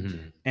it.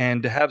 Mm-hmm.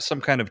 And to have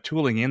some kind of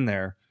tooling in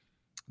there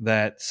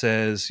that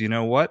says, you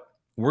know what,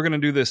 we're going to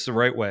do this the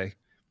right way.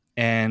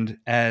 And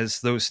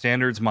as those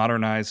standards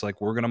modernize, like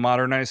we're going to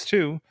modernize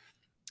too.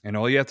 And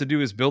all you have to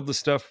do is build the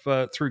stuff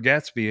through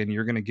Gatsby, and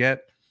you're going to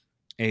get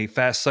a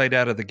fast site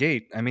out of the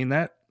gate. I mean,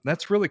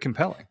 that's really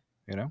compelling,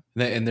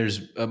 And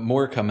there's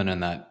more coming on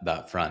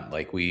that front.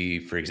 Like we,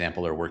 for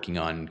example, are working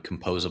on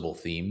composable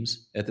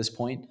themes at this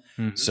point.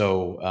 Mm-hmm.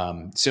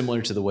 So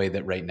similar to the way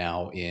that right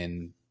now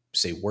in,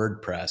 say,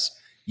 WordPress,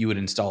 you would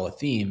install a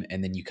theme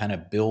and then you kind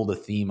of build a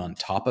theme on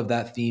top of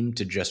that theme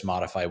to just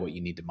modify what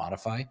you need to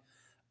modify.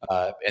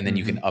 And then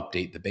you can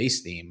update the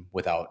base theme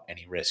without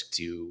any risk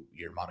to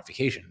your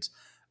modifications.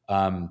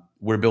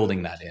 We're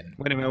building that in.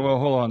 Wait a minute. Well,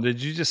 hold on.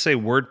 Did you just say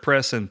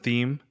WordPress and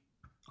theme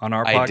on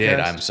our podcast? I did.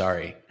 I'm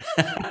sorry.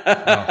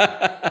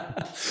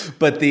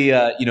 But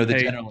the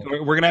general.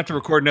 We're going to have to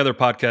record another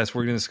podcast.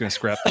 We're just going to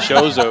scrap the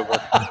Show's over.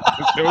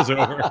 The show's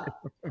over.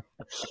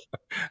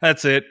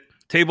 That's it.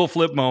 Table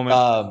flip moment.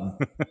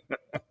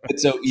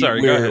 So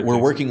Sorry, we're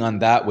working on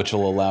that, which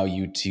will allow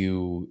you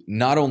to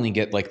not only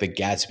get like the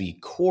Gatsby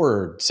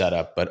core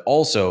setup, but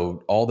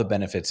also all the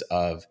benefits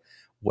of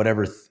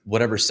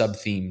whatever sub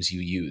themes you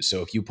use.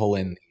 So if you pull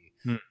in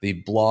the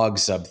blog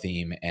sub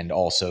theme and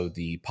also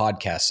the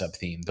podcast sub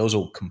theme, those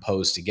will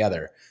compose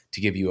together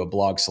to give you a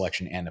blog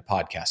selection and a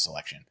podcast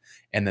selection.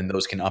 And then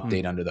those can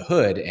update under the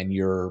hood, and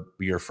your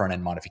front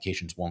end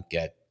modifications won't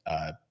get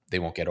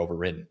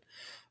overridden.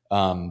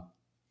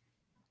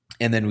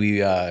 And then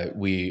we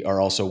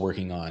are also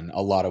working on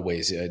a lot of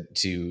ways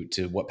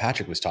to what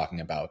Patrick was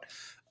talking about.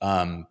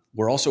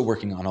 We're also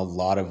working on a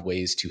lot of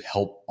ways to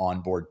help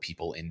onboard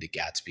people into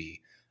Gatsby.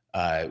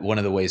 One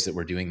of the ways that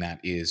we're doing that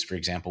is, for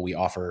example, we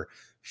offer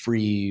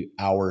free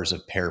hours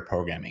of pair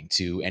programming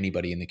to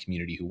anybody in the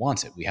community who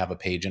wants it. We have a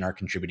page in our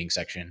contributing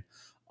section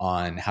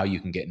on how you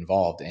can get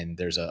involved, and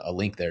there's a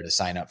link there to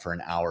sign up for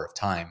an hour of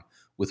time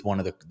with one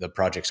of the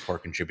project's core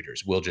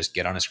contributors. We'll just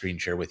get on a screen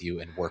share with you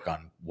and work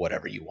on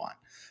whatever you want.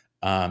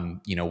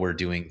 We're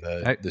doing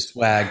the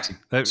swag.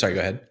 Sorry, go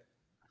ahead.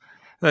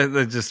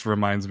 That just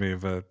reminds me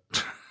of a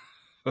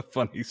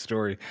funny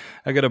story.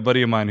 I got a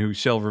buddy of mine who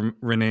shall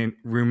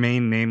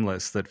remain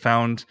nameless that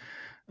found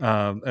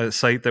a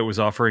site that was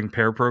offering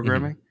pair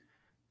programming,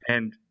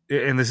 and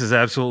this is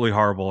absolutely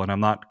horrible. And I'm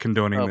not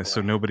condoning this,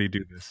 so nobody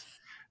do this.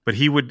 But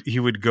he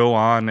would go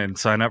on and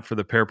sign up for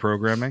the pair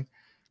programming,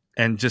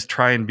 and just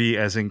try and be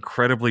as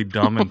incredibly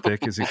dumb and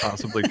thick as he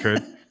possibly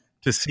could,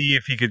 to see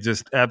if he could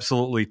just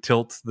absolutely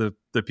tilt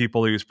the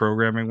people he was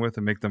programming with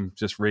and make them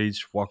just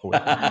rage, walk away.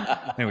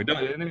 Anyway,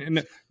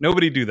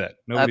 nobody do that.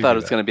 I thought it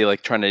was going to be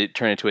like trying to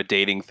turn into a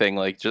dating thing.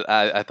 Like,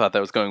 I thought that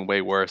was going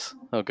way worse.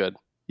 Oh, good.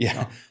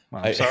 Yeah.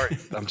 Well, I'm sorry.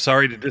 I'm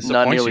sorry to disappoint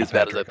Not you. nearly as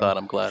bad as I Patrick. thought.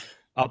 I'm glad.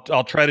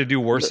 I'll try to do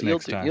worse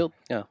next time.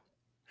 Yeah.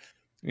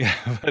 Yeah,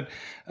 but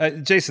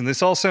Jason,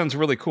 this all sounds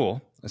really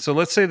cool. So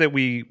let's say that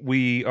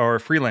we are a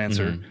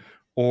freelancer,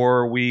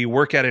 or we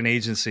work at an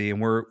agency, and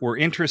we're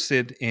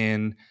interested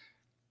in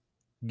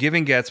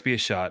giving Gatsby a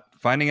shot,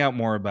 finding out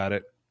more about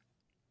it.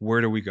 Where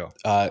do we go?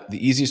 The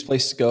easiest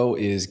place to go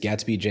is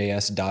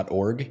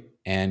gatsbyjs.org,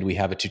 and we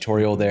have a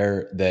tutorial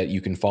there that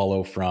you can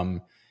follow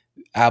from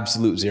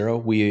absolute zero.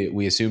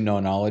 We assume no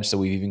knowledge, so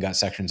we've even got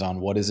sections on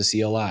what is a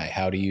CLI,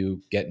 how do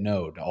you get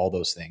Node, all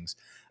those things.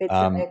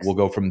 We'll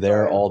go from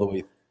there all the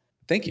way.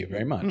 Thank you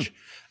very much.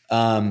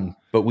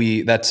 But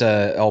that's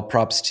all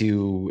props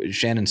to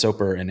Shannon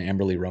Soper and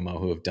Amberly Romo,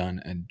 who have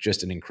done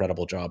just an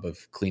incredible job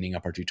of cleaning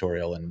up our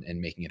tutorial and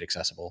making it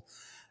accessible.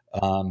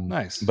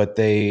 Nice. But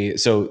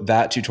so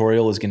that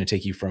tutorial is going to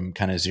take you from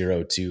kind of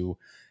zero to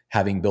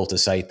having built a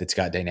site that's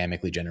got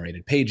dynamically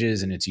generated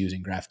pages, and it's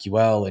using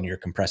GraphQL, and you're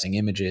compressing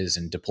images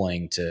and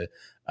deploying to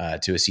a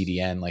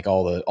CDN, like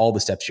all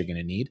the steps you're going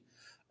to need.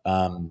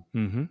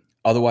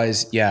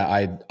 Otherwise,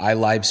 yeah, I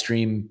live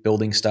stream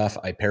building stuff.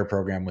 I pair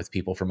program with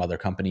people from other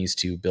companies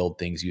to build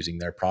things using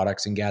their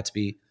products in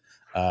Gatsby.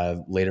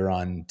 Later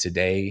on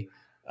today,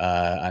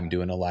 I'm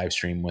doing a live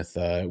stream with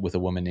a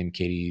woman named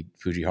Katie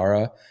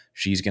Fujihara.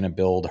 She's going to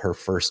build her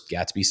first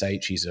Gatsby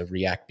site. She's a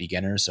React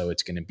beginner, so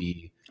it's going to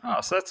be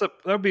so that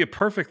would be a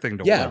perfect thing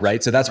to watch.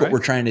 Right. So that's what we're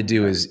trying to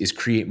do is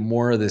create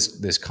more of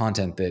this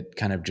content that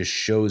kind of just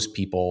shows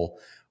people.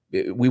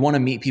 We want to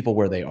meet people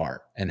where they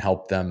are and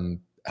help them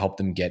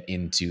get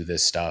into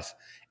this stuff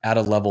at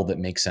a level that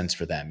makes sense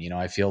for them.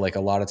 I feel like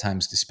a lot of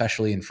times,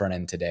 especially in front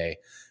end today,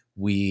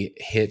 we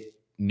hit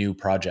new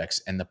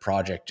projects and the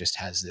project just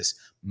has this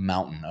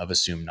mountain of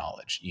assumed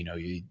knowledge. You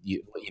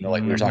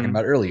like we were talking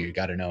about earlier, you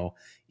got to know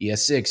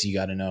ES6, you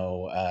got to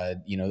know,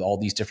 all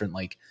these different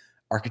like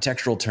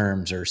architectural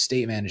terms or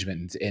state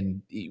management.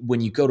 And when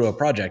you go to a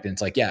project and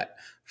it's like,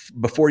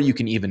 before you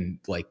can even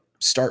like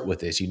start with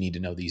this, you need to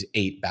know these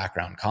 8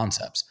 background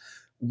concepts.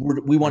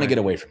 we want to get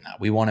away from that.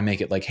 We want to make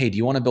it like, hey, do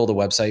you want to build a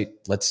website?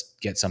 Let's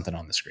get something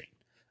on the screen.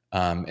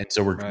 And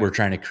so we're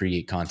trying to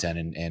create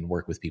content and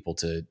work with people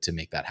to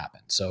make that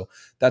happen. So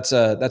that's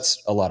a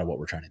lot of what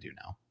we're trying to do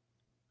now.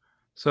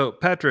 So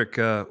Patrick,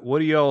 what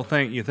do y'all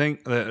think? You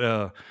think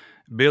that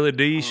Billy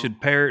D should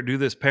do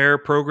this pair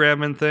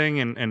programming thing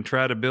and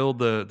try to build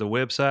the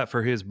website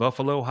for his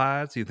buffalo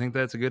hides? You think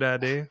that's a good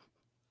idea?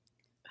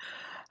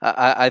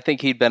 I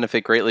think he'd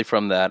benefit greatly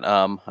from that.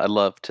 I'd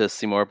love to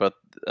see more about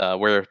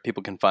where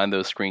people can find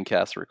those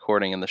screencast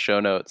recording in the show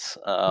notes.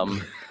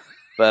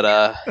 But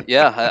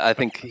I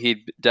think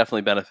he'd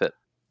definitely benefit.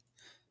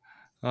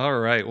 All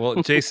right.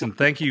 Well, Jason,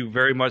 thank you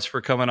very much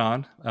for coming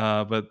on.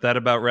 But that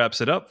about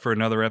wraps it up for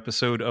another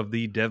episode of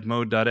the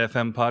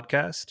DevMode.fm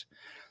podcast.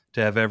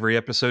 To have every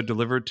episode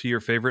delivered to your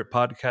favorite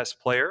podcast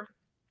player,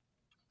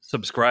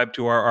 subscribe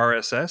to our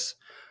RSS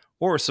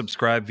or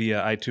subscribe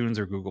via iTunes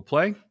or Google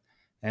Play.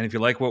 And if you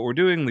like what we're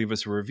doing, leave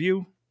us a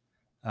review.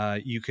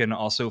 You can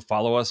also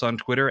follow us on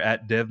Twitter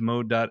at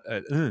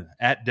DevModeFM.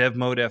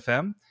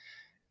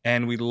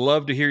 And we'd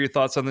love to hear your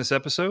thoughts on this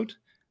episode.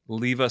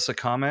 Leave us a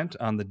comment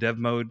on the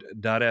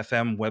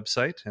devmode.fm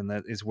website, and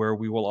that is where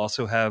we will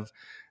also have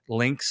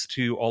links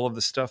to all of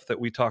the stuff that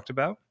we talked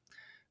about.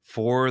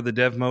 For the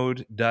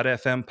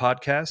devmode.fm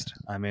podcast,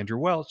 I'm Andrew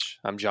Welch.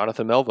 I'm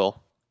Jonathan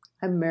Melville.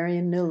 I'm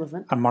Marion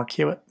Newlevant. I'm Mark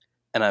Hewitt.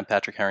 And I'm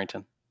Patrick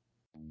Harrington.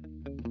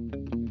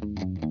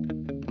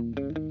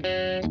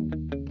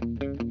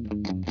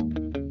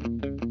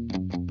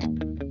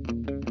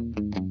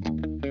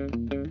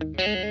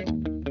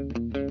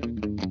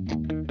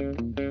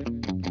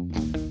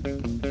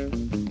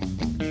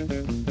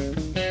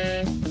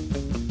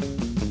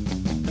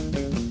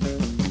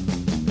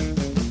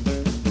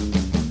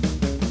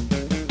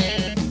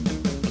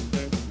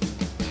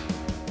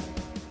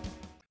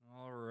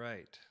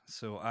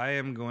 So I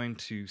am going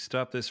to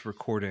stop this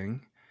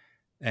recording.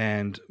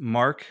 And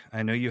Mark,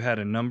 I know you had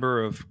a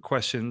number of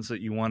questions that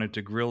you wanted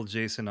to grill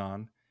Jason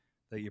on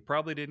that you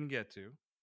probably didn't get to.